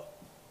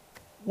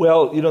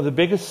 Well, you know, the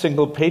biggest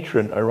single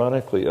patron,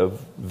 ironically,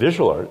 of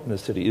visual art in the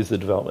city is the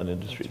development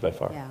industry by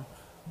far. Yeah.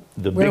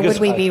 Where would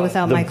we be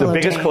without Michael The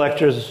biggest O'Dane?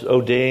 collectors,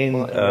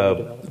 O'Dane,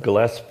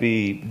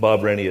 Gillespie,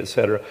 Bob Rennie,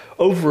 etc.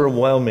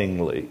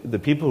 Overwhelmingly, the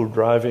people who are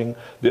driving,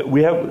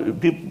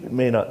 people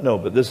may not know,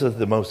 but this is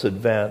the most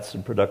advanced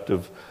and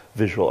productive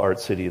visual art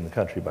city in the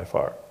country by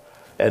far.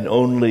 And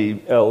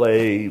only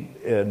LA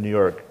and New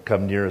York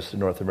come nearest to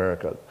North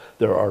America.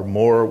 There are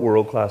more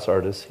world-class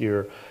artists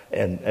here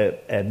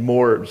and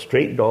more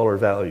straight dollar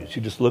values.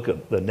 You just look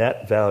at the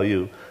net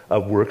value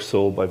of work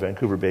sold by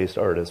Vancouver-based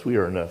artists. We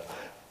are in a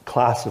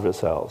class of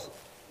ourselves.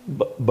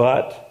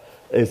 But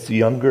it's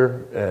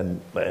younger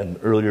and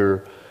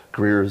earlier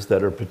careers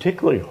that are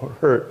particularly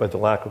hurt by the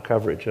lack of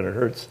coverage, and it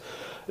hurts.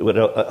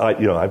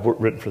 I've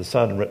written for the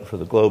Sun and written for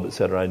the Globe,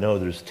 etc. I know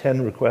there's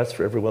 10 requests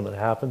for every one that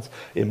happens.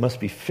 It must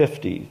be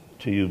 50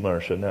 to you,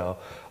 Marsha, now.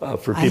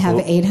 For people. I have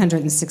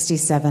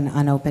 867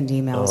 unopened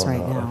emails right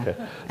now. Okay.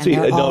 And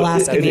they're all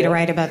asking me to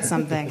write about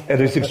something.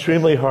 And it's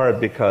extremely hard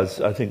because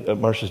I think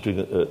Marsha's doing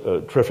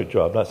a terrific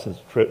job, not since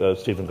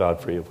Stephen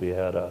Godfrey, if we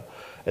had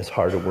as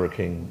hard a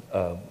working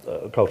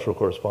cultural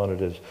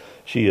correspondent as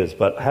she is.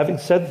 But having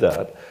said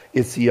that,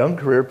 it's the young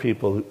career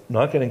people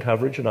not getting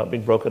coverage and not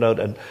being broken out,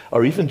 and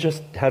or even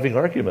just having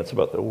arguments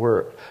about their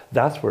work.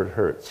 That's where it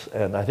hurts.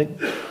 And I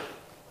think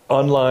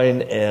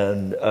online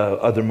and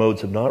other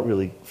modes have not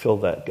really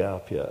filled that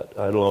gap yet.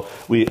 I don't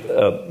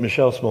know.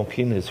 Michelle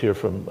Smolkin is here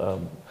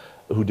from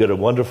who did a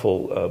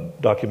wonderful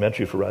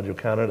documentary for Radio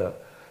Canada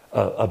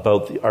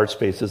about the art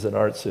spaces and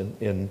arts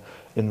in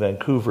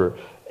Vancouver.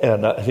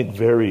 And I think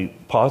very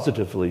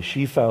positively,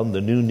 she found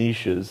the new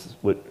niches,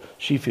 what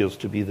she feels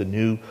to be the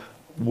new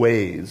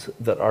ways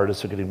that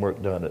artists are getting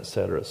work done, et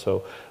cetera.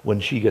 So when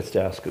she gets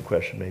to ask a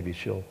question, maybe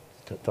she'll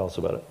tell us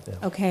about it.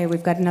 Yeah. Okay,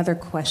 we've got another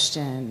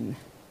question.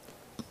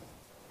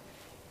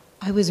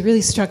 I was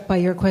really struck by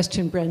your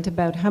question, Brent,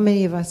 about how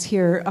many of us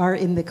here are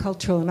in the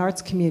cultural and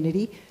arts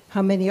community,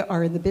 how many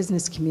are in the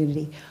business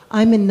community.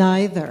 I'm in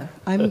neither.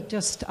 I'm in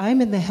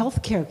the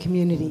healthcare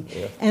community.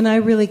 Yeah. And I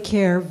really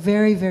care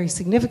very, very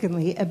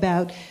significantly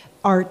about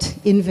art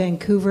in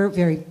Vancouver.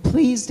 Very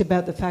pleased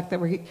about the fact that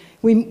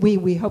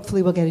we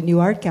hopefully will get a new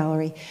art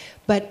gallery.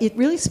 But it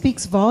really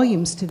speaks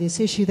volumes to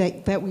this issue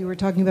that we were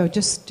talking about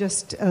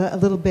just a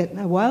little bit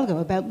a while ago,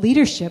 about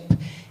leadership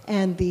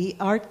and the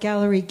art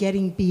gallery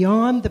getting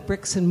beyond the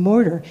bricks and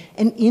mortar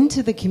and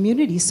into the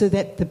community so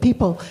that the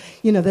people,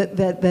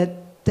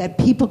 that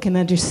people can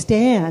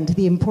understand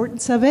the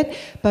importance of it,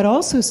 but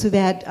also so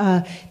that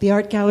the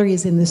art gallery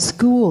is in the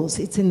schools,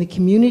 it's in the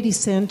community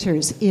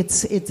centers,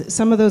 it's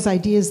some of those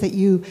ideas that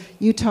you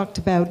talked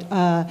about,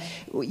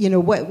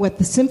 what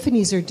the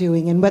symphonies are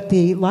doing and what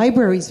the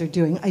libraries are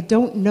doing. I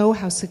don't know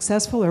how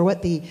successful or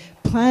what the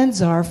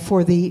plans are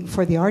for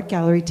the art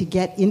gallery to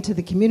get into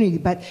the community,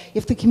 but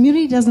if the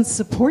community doesn't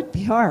support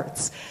the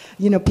arts,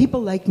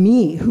 people like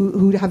me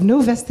who have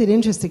no vested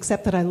interest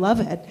except that I love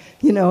it,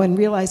 and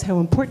realize how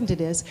important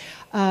it is.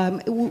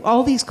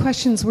 All these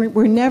questions,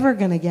 we're never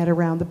going to get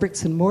around the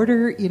bricks and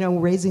mortar,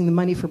 raising the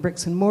money for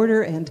bricks and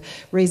mortar and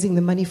raising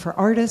the money for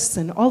artists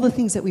and all the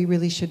things that we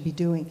really should be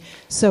doing.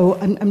 So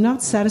I'm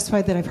not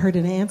satisfied that I've heard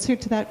an answer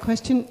to that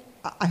question.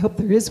 I hope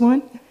there is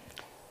one.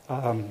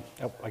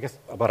 I guess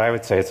what I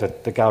would say is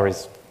that the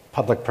gallery's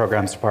public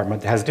programs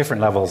department has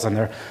different levels, and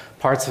there are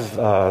parts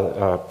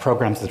of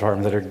programs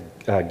department that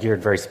are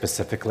geared very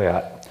specifically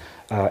at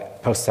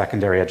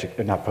secondary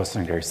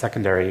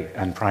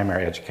and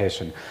primary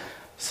education.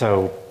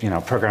 So,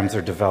 programs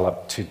are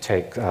developed to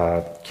take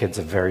kids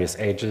of various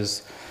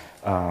ages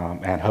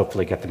and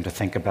hopefully get them to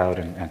think about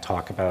and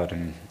talk about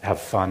and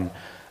have fun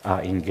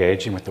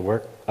engaging with the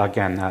work.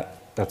 Again,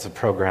 that's a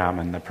program,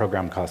 and the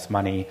program costs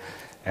money.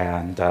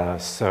 And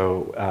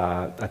so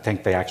I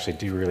think they actually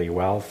do really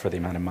well for the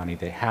amount of money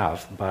they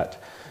have.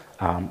 But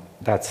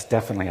that's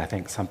definitely, I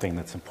think, something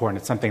that's important.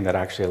 It's something that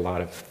actually a lot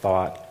of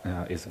thought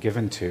is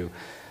given to.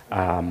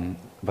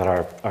 But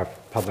our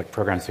public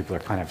programs people are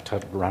kind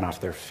of run off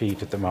their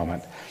feet at the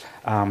moment.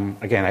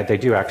 Again, they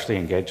do actually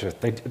engage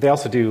with. They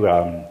also do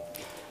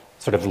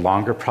sort of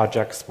longer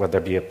projects, whether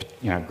it be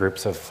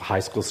groups of high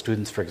school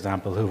students, for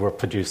example, who will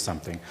produce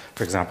something,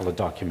 for example, a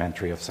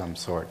documentary of some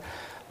sort.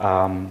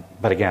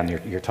 But again,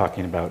 you're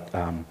talking about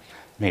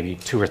maybe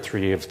 2 or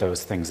 3 of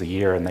those things a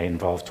year, and they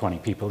involve 20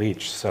 people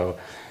each. So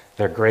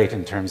they're great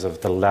in terms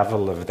of the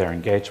level of their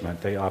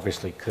engagement. They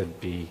obviously could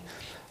be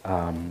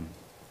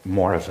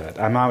more of it.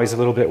 I'm always a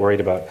little bit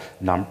worried about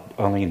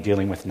only in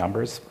dealing with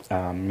numbers.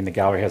 The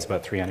gallery has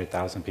about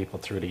 300,000 people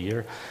through it a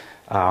year.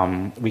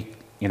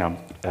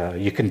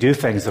 You can do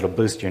things that'll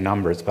boost your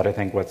numbers, but I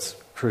think what's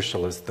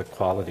crucial is the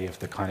quality of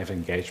the kind of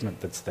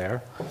engagement that's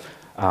there.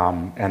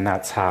 And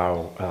that's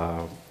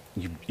how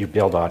you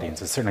build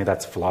audiences. Certainly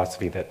that's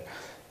philosophy, that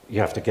you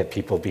have to get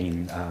people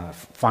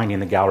finding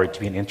the gallery to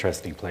be an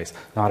interesting place,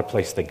 not a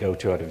place they go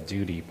to out of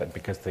duty, but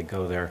because they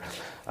go there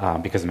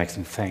because it makes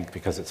them think,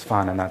 because it's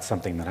fun, and that's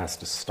something that has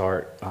to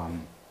start.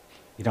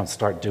 You don't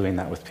start doing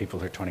that with people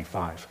who are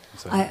 25.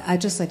 So.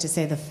 I'd just like to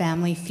say the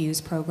Family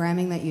Fuse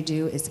programming that you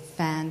do is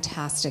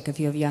fantastic. If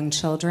you have young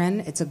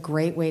children, it's a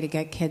great way to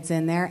get kids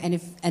in there.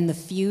 And the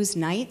Fuse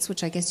nights,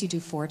 which I guess you do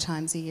 4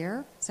 times a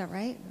year, is that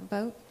right?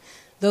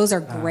 Those are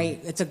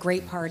great. It's a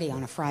great party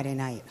on a Friday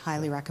night.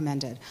 Highly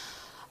recommended.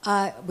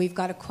 We've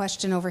got a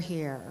question over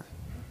here.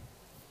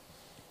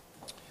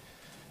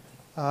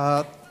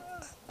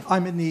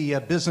 I'm in the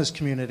business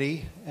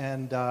community,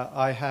 and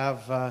I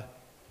have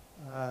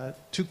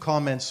 2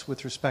 comments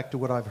with respect to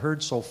what I've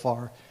heard so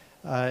far.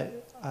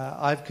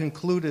 I've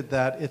concluded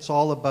that it's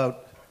all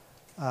about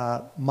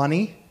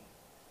money,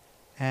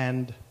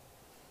 and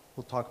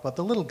we'll talk about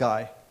the little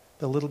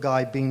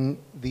guy being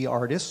the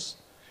artists,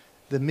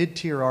 the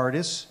mid-tier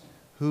artists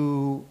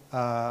who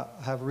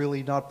have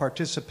really not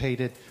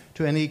participated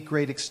to any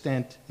great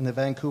extent in the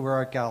Vancouver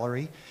Art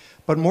Gallery.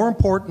 But more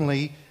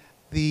importantly,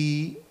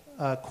 the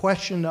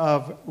question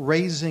of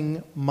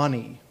raising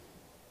money.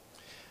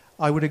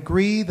 I would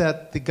agree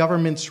that the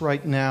governments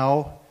right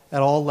now,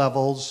 at all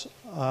levels,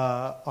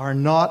 are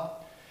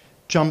not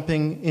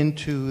jumping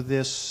into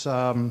this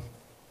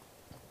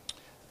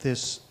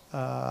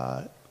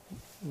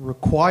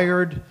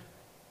required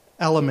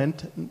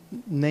element,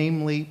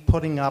 namely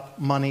putting up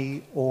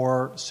money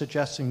or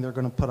suggesting they're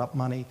going to put up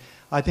money.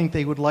 I think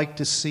they would like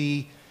to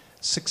see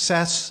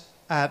success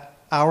at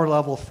our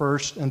level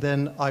first, and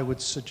then I would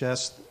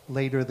suggest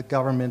later the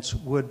governments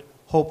would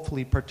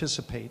hopefully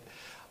participate.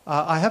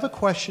 I have a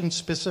question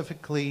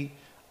specifically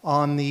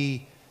on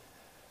the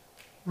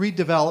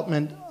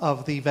redevelopment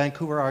of the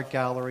Vancouver Art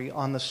Gallery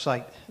on the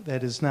site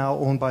that is now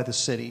owned by the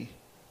city.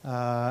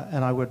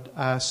 And I would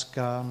ask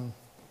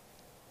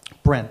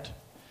Brent.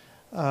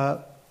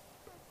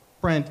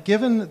 Brent,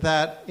 given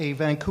that a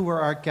Vancouver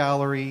Art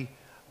Gallery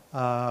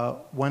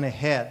went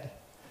ahead,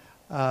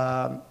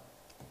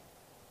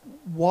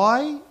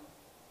 why?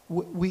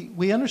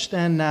 We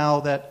understand now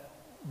that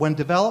when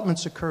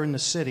developments occur in the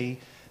city,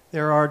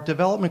 there are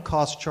development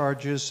cost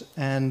charges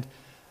and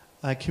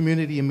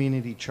community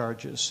amenity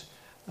charges.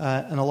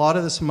 And a lot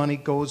of this money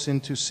goes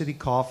into city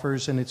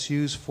coffers, and it's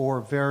used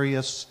for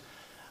various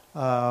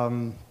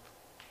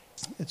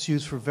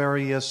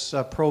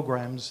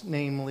programs,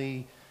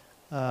 namely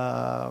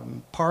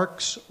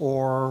parks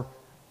or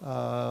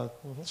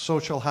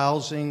social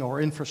housing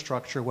or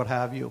infrastructure, what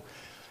have you.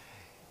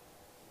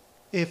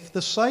 If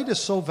the site is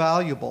so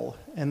valuable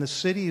and the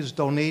city is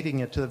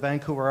donating it to the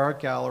Vancouver Art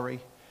Gallery,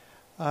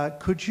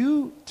 could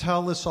you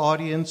tell this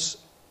audience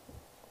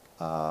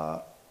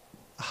how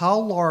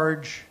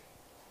large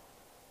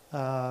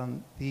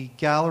the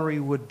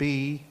gallery would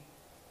be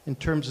in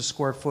terms of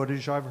square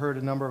footage? I've heard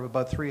a number of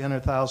about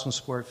 300,000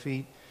 square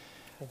feet.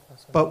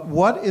 But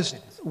what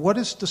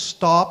is to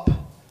stop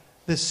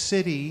the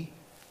city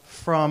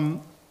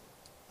from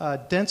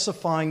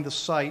densifying the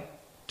site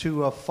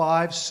to a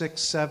 5,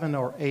 6, 7,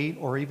 or 8,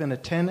 or even a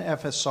 10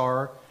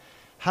 FSR,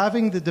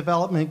 having the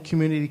development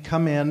community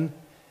come in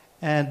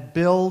and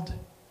build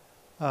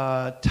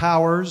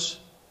towers,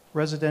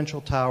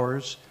 residential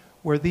towers,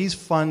 where these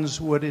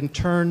funds would in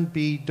turn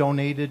be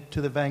donated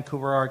to the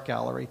Vancouver Art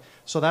Gallery?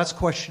 So that's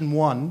question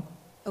 1.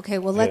 Okay,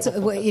 well,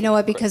 you know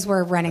what, because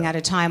we're running out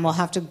of time, we'll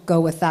have to go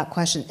with that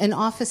question. An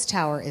office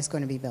tower is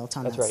going to be built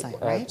on that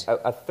site, right?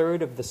 A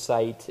third of the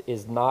site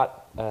is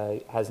not,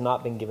 has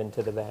not been given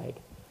to the VAG.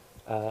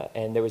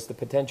 And there was the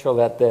potential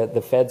that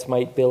the feds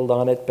might build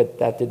on it, but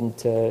that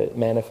didn't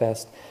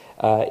manifest.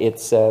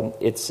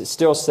 It's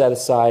still set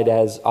aside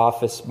as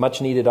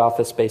much-needed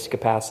office space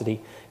capacity.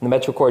 In the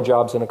MetroCorps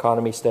Jobs and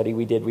Economy study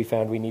we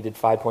found we needed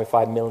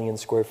 5.5 million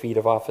square feet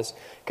of office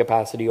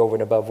capacity over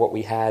and above what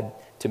we had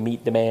to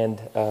meet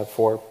demand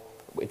for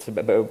it's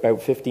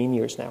about 15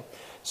 years now.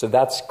 So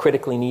that's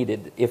critically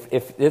needed.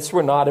 If this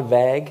were not a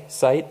VAG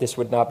site, this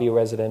would not be a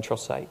residential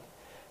site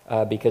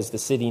because the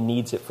city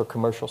needs it for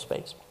commercial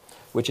space,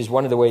 which is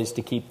one of the ways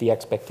to keep the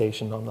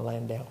expectation on the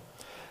land down.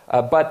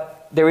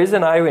 But there is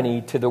an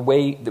irony to the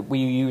way that we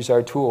use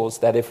our tools,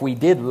 that if we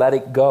did let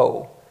it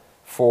go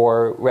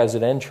for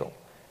residential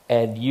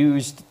and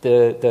used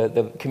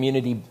the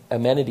community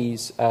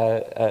amenities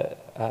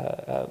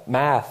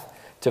math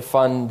to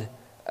fund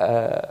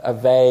a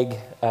VAG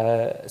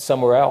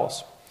somewhere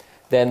else,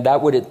 then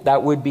that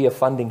would be a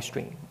funding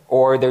stream.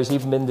 Or there's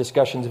even been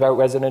discussions about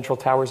residential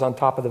towers on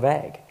top of the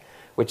VAG,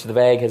 which the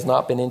VAG has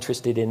not been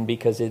interested in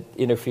because it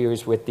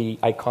interferes with the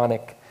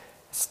iconic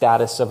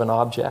status of an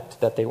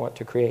object that they want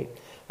to create.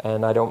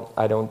 And I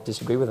don't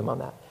disagree with them on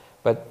that.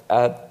 But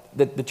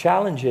the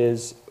challenge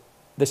is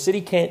the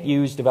city can't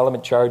use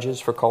development charges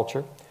for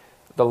culture.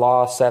 The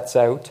law sets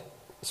out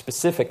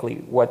specifically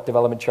what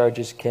development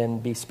charges can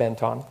be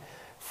spent on.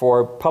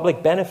 For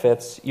public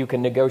benefits, you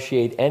can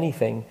negotiate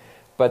anything,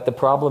 but the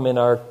problem in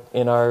our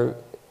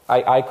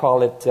I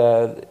call it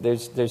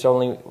there's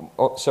only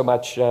so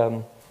much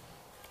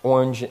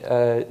orange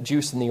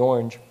juice in the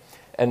orange,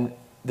 and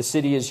the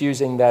city is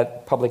using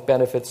that public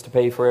benefits to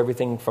pay for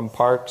everything from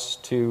parks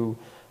to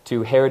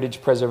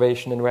heritage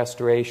preservation and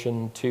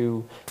restoration,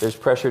 to there's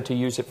pressure to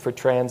use it for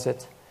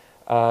transit.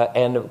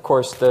 And of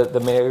course, the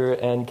mayor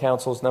and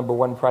council's number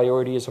one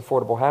priority is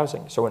affordable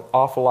housing. So an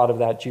awful lot of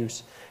that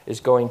juice is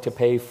going to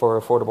pay for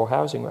affordable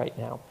housing right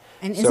now.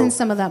 And isn't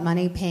some of that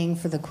money paying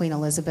for the Queen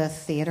Elizabeth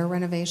Theatre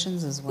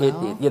renovations as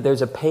well? Yeah,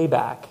 there's a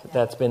payback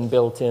that's been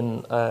built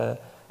in,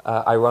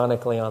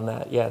 ironically, on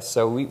that, yes.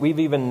 So we've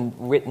even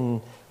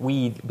written,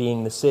 we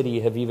being the city,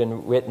 have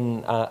even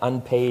written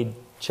unpaid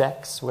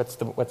checks. What's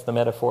the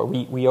metaphor?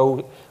 We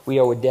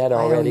owe a debt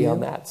already on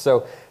that.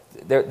 So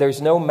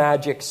there's no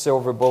magic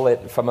silver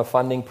bullet from a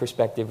funding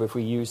perspective if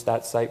we use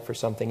that site for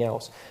something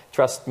else.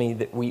 Trust me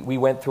that we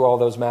went through all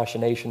those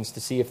machinations to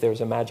see if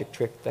there's a magic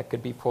trick that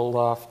could be pulled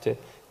off to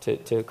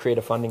create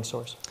a funding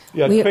source.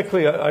 Yeah,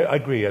 quickly, I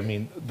agree. I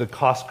mean, the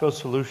Costco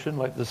solution,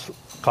 like this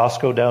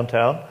Costco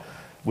downtown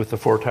with the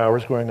 4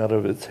 towers going out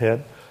of its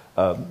head,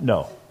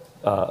 no.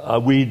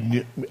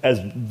 We, as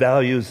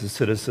values as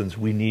citizens,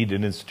 we need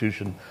an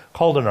institution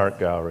called an art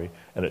gallery,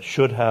 and it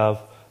should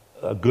have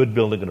a good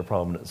building and a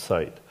prominent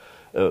site.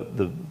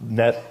 The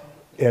net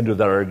end of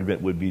that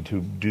argument would be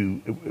to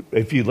do,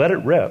 if you let it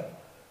rip,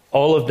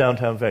 all of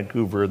downtown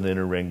Vancouver and the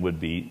inner ring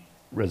would be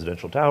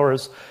residential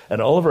towers,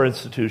 and all of our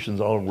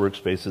institutions, all our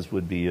workspaces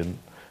would be in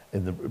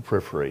the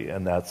periphery,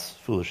 and that's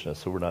foolishness,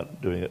 so we're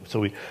not doing it.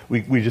 So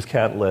we just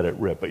can't let it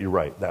rip, but you're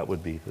right, that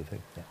would be the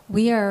thing. Yeah.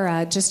 We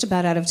are just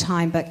about out of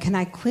time, but can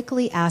I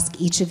quickly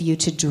ask each of you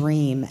to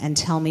dream and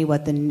tell me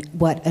what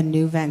a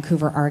new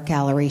Vancouver Art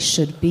Gallery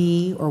should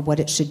be, or what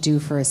it should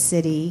do for a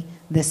city,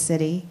 this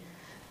city?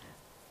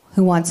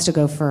 Who wants to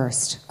go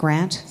first?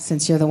 Grant,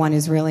 since you're the one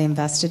who's really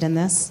invested in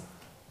this?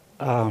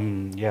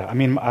 Yeah, I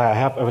mean,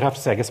 I would have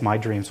to say, I guess my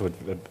dreams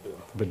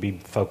would be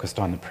focused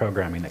on the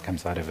programming that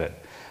comes out of it.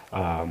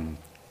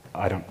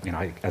 I don't,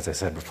 as I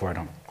said before, I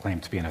don't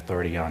claim to be an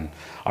authority on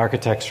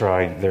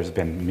architecture. There's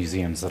been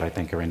museums that I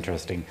think are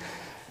interesting,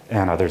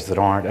 and others that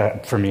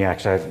aren't. For me,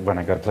 actually, when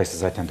I go to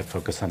places, I tend to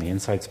focus on the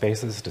inside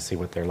spaces to see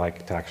what they're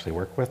like to actually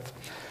work with.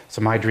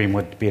 So my dream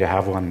would be to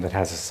have one that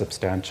has a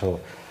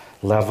substantial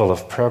level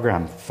of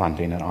program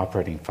funding and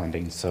operating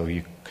funding, so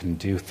you can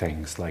do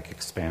things like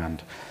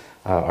expand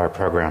our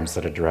programs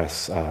that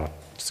address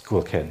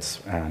school kids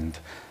and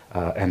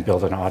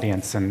build an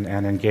audience and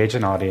engage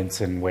an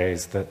audience in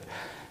ways that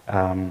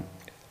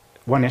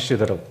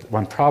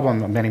one problem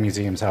that many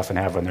museums often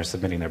have when they're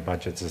submitting their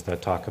budgets is they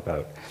talk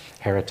about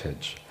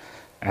heritage,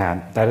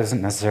 and that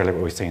isn't necessarily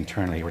what we say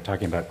internally. We're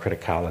talking about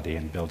criticality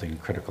and building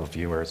critical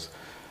viewers.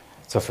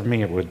 So for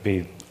me, it would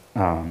be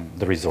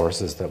the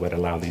resources that would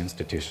allow the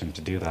institution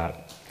to do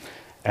that.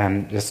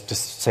 And just to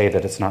say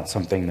that it's not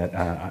something that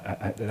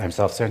I'm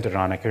self-centered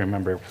on. I can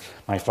remember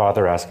my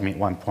father asking me at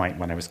one point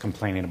when I was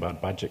complaining about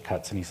budget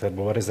cuts, and he said,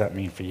 well, what does that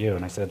mean for you?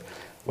 And I said,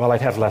 well,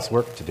 I'd have less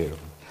work to do.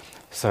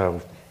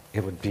 So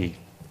it would be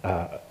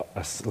a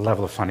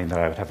level of funding that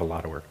I would have a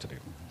lot of work to do.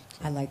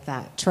 I like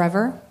that.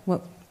 Trevor,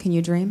 what can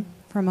you dream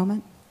for a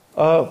moment?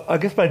 I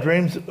guess my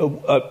dreams,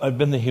 I've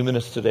been the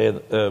humanist today.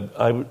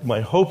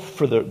 My hope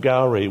for the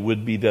gallery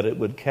would be that it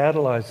would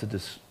catalyze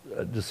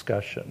a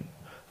discussion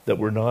that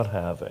we're not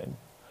having.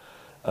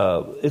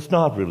 It's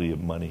not really a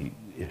money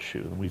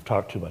issue. We've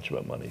talked too much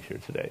about money here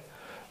today.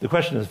 The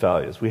question is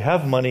values. We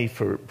have money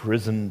for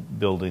prison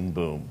building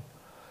boom,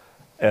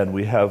 and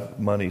we have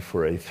money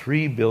for a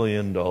 $3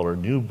 billion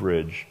new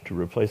bridge to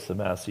replace the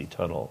Massey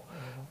Tunnel,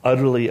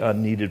 utterly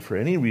unneeded for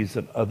any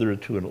reason other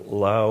to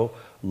allow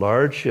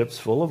large ships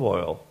full of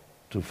oil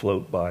to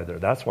float by there.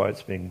 That's why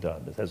it's being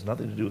done. It has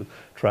nothing to do with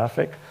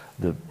traffic.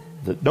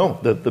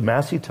 The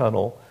Massey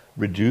Tunnel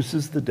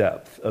reduces the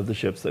depth of the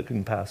ships that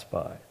can pass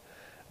by.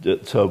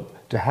 So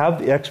to have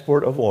the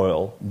export of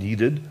oil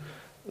needed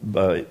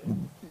by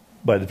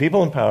the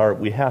people in power,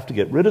 we have to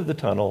get rid of the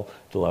tunnel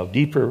to allow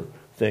deeper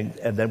things,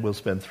 and then we'll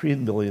spend $3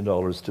 million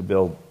to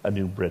build a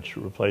new bridge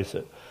to replace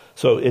it.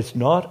 So it's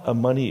not a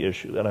money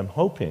issue, and I'm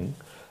hoping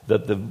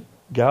that the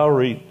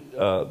gallery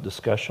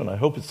discussion, I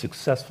hope it's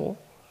successful.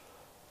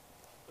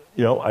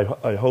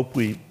 I hope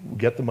we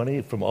get the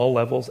money from all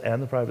levels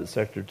and the private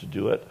sector to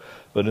do it.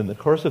 But in the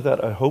course of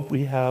that, I hope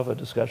we have a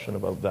discussion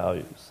about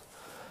values.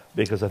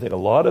 Because I think a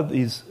lot of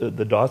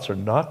the dots are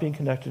not being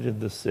connected in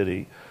this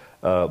city,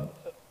 and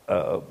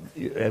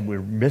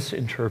we're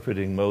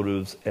misinterpreting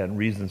motives and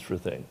reasons for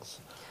things.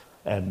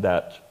 And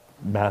that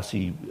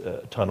Massey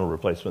tunnel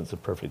replacement is a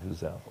perfect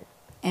example.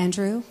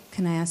 Andrew,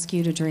 can I ask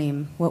you to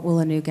dream? What will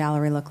a new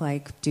gallery look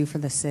like, do for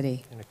the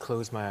city? I'm going to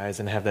close my eyes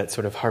and have that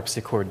sort of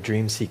harpsichord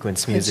dream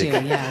sequence music.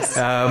 Could you? Yes.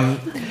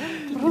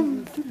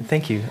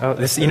 Thank you. Oh,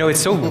 this, it's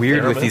so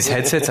weird with these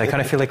headsets. I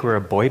kind of feel like we're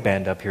a boy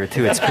band up here,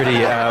 too. It's pretty...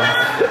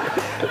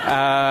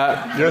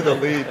 You're the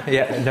lead.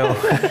 Yeah, no.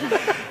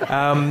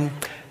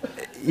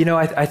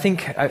 I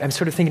think I'm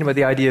sort of thinking about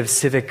the idea of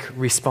civic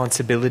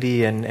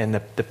responsibility and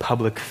the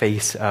public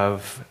face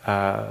of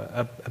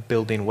a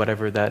building,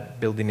 whatever that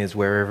building is,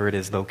 wherever it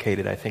is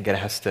located. I think it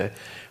has to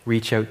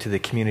reach out to the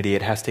community.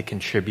 It has to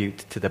contribute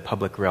to the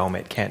public realm.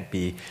 It can't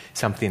be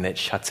something that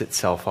shuts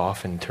itself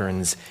off and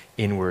turns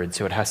inward.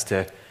 So it has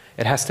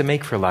to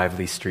make for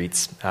lively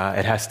streets.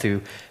 It has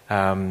to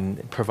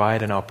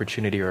provide an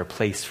opportunity or a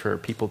place for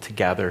people to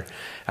gather.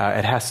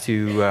 It has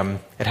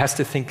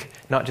to think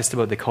not just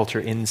about the culture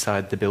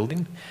inside the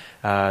building,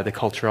 the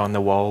culture on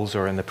the walls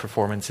or in the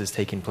performances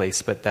taking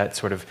place, but that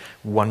sort of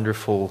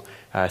wonderful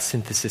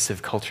synthesis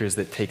of cultures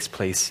that takes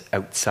place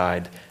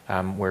outside,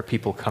 where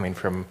people coming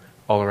from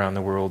all around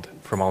the world,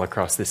 from all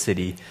across the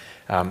city,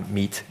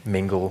 meet,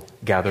 mingle,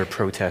 gather,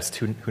 protest,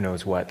 who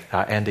knows what,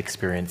 and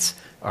experience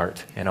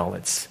art in all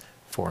its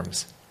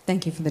forms.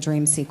 Thank you for the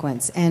dream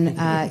sequence.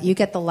 And you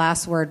get the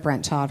last word,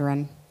 Brent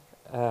Toderian.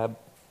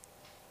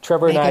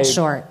 Trevor Make it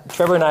short.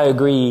 Trevor and I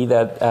agree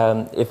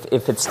that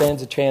if it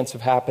stands a chance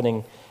of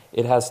happening,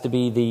 it has to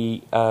be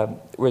the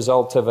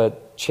result of a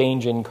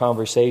change in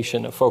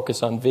conversation, a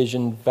focus on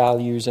vision,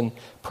 values, and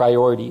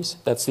priorities.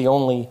 That's the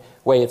only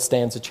way it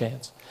stands a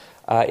chance.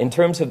 In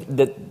terms of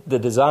the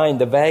design,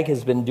 the VAG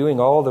has been doing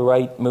all the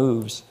right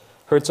moves.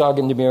 Herzog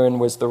and de Meuron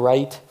was the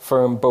right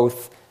firm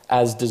both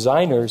as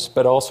designers,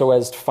 but also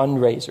as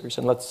fundraisers.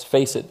 And let's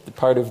face it,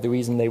 part of the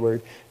reason they were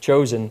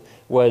chosen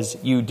was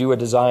you do a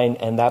design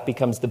and that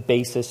becomes the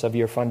basis of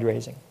your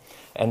fundraising.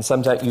 And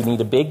sometimes you need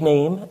a big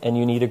name and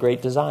you need a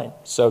great design.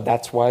 So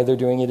that's why they're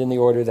doing it in the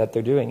order that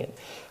they're doing it.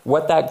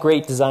 What that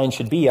great design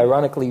should be,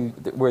 ironically,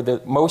 we're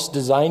the most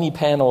designy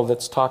panel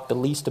that's talked the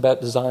least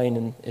about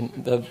design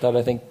that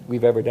I think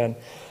we've ever done.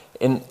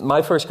 In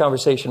my first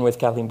conversation with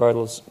Kathleen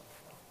Bartels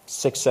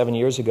 6-7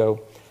 years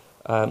ago,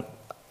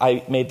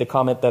 I made the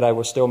comment that I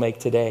will still make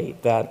today,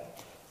 that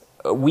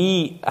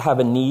we have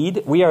a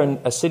need. We are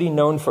a city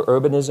known for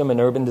urbanism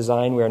and urban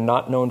design. We are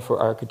not known for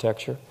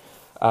architecture.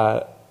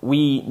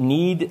 We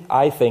need,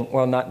 I think,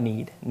 well, not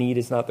need. Need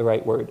is not the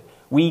right word.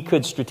 We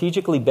could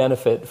strategically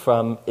benefit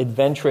from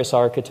adventurous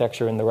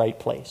architecture in the right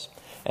place.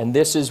 And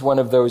this is one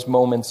of those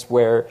moments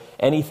where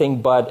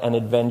anything but an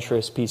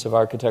adventurous piece of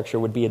architecture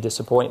would be a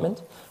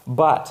disappointment.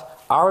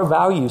 But our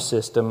value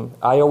system,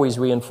 I always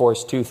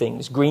reinforce two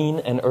things, green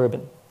and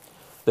urban.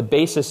 The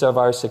basis of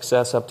our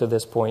success up to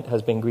this point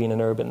has been green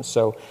and urban.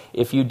 So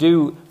if you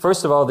do,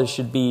 first of all, this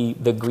should be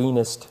the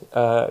greenest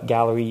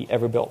gallery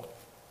ever built.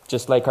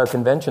 Just like our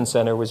convention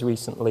center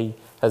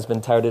has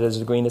been touted as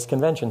the greenest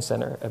convention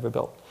center ever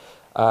built.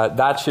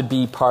 That should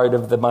be part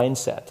of the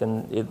mindset,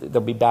 and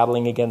they'll be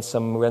battling against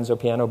some Renzo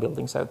Piano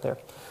buildings out there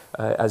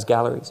as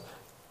galleries.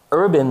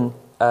 Urban,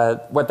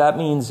 what that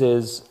means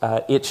is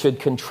it should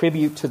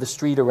contribute to the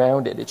street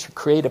around it. It should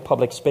create a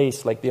public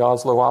space like the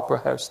Oslo Opera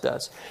House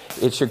does.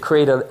 It should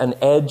create an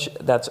edge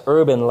that's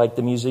urban like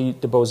the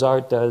Musée des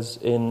Beaux-Arts does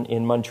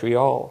in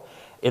Montreal.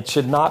 It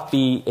should not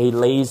be a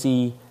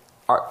lazy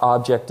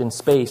object in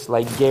space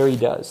like Gehry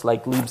does,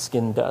 like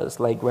Libeskind does,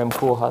 like Rem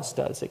Koolhaas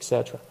does,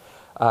 etc.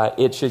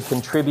 It should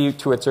contribute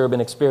to its urban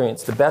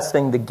experience. The best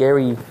thing the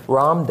Gehry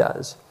ROM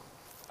does,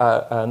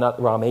 not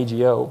ROM,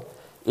 AGO,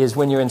 is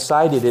when you're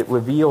inside it, it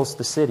reveals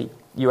the city.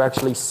 You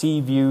actually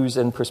see views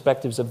and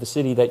perspectives of the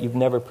city that you've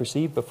never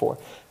perceived before.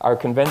 Our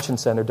convention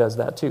center does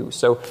that too.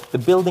 So the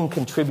building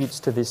contributes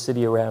to the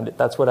city around it.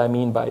 That's what I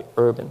mean by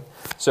urban.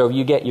 So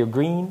you get your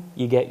green,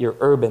 you get your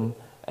urban,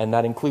 and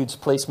that includes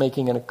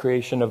placemaking and a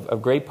creation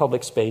of great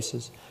public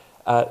spaces.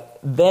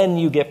 Then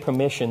you get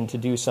permission to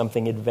do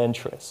something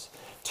adventurous.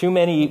 Too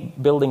many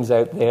buildings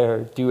out there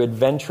do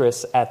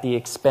adventurous at the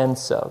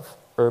expense of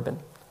urban.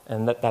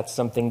 And that's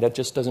something that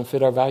just doesn't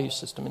fit our value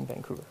system in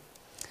Vancouver.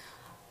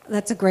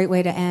 That's a great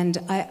way to end.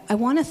 I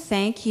want to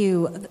thank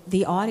you,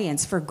 the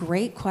audience, for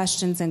great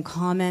questions and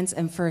comments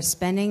and for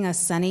spending a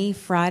sunny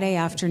Friday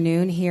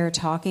afternoon here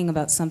talking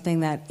about something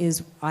that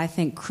is, I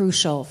think,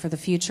 crucial for the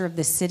future of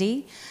the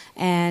city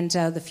and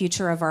the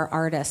future of our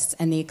artists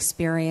and the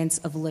experience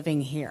of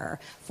living here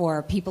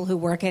for people who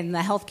work in the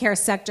healthcare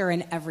sector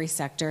and every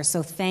sector.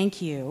 So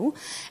thank you.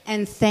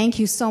 And thank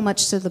you so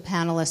much to the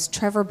panelists,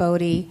 Trevor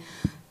Boddy,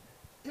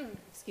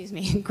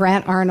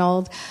 Grant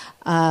Arnold,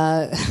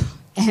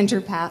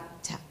 Andrew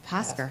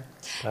Pasker,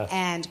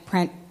 and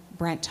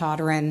Brent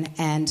Toderian,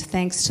 and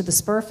thanks to the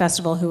SPUR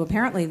Festival, who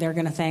apparently they're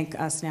going to thank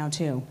us now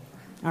too.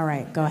 All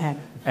right, go ahead.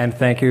 And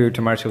thank you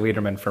to Marsha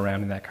Lederman for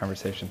rounding that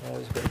conversation. That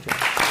was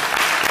great.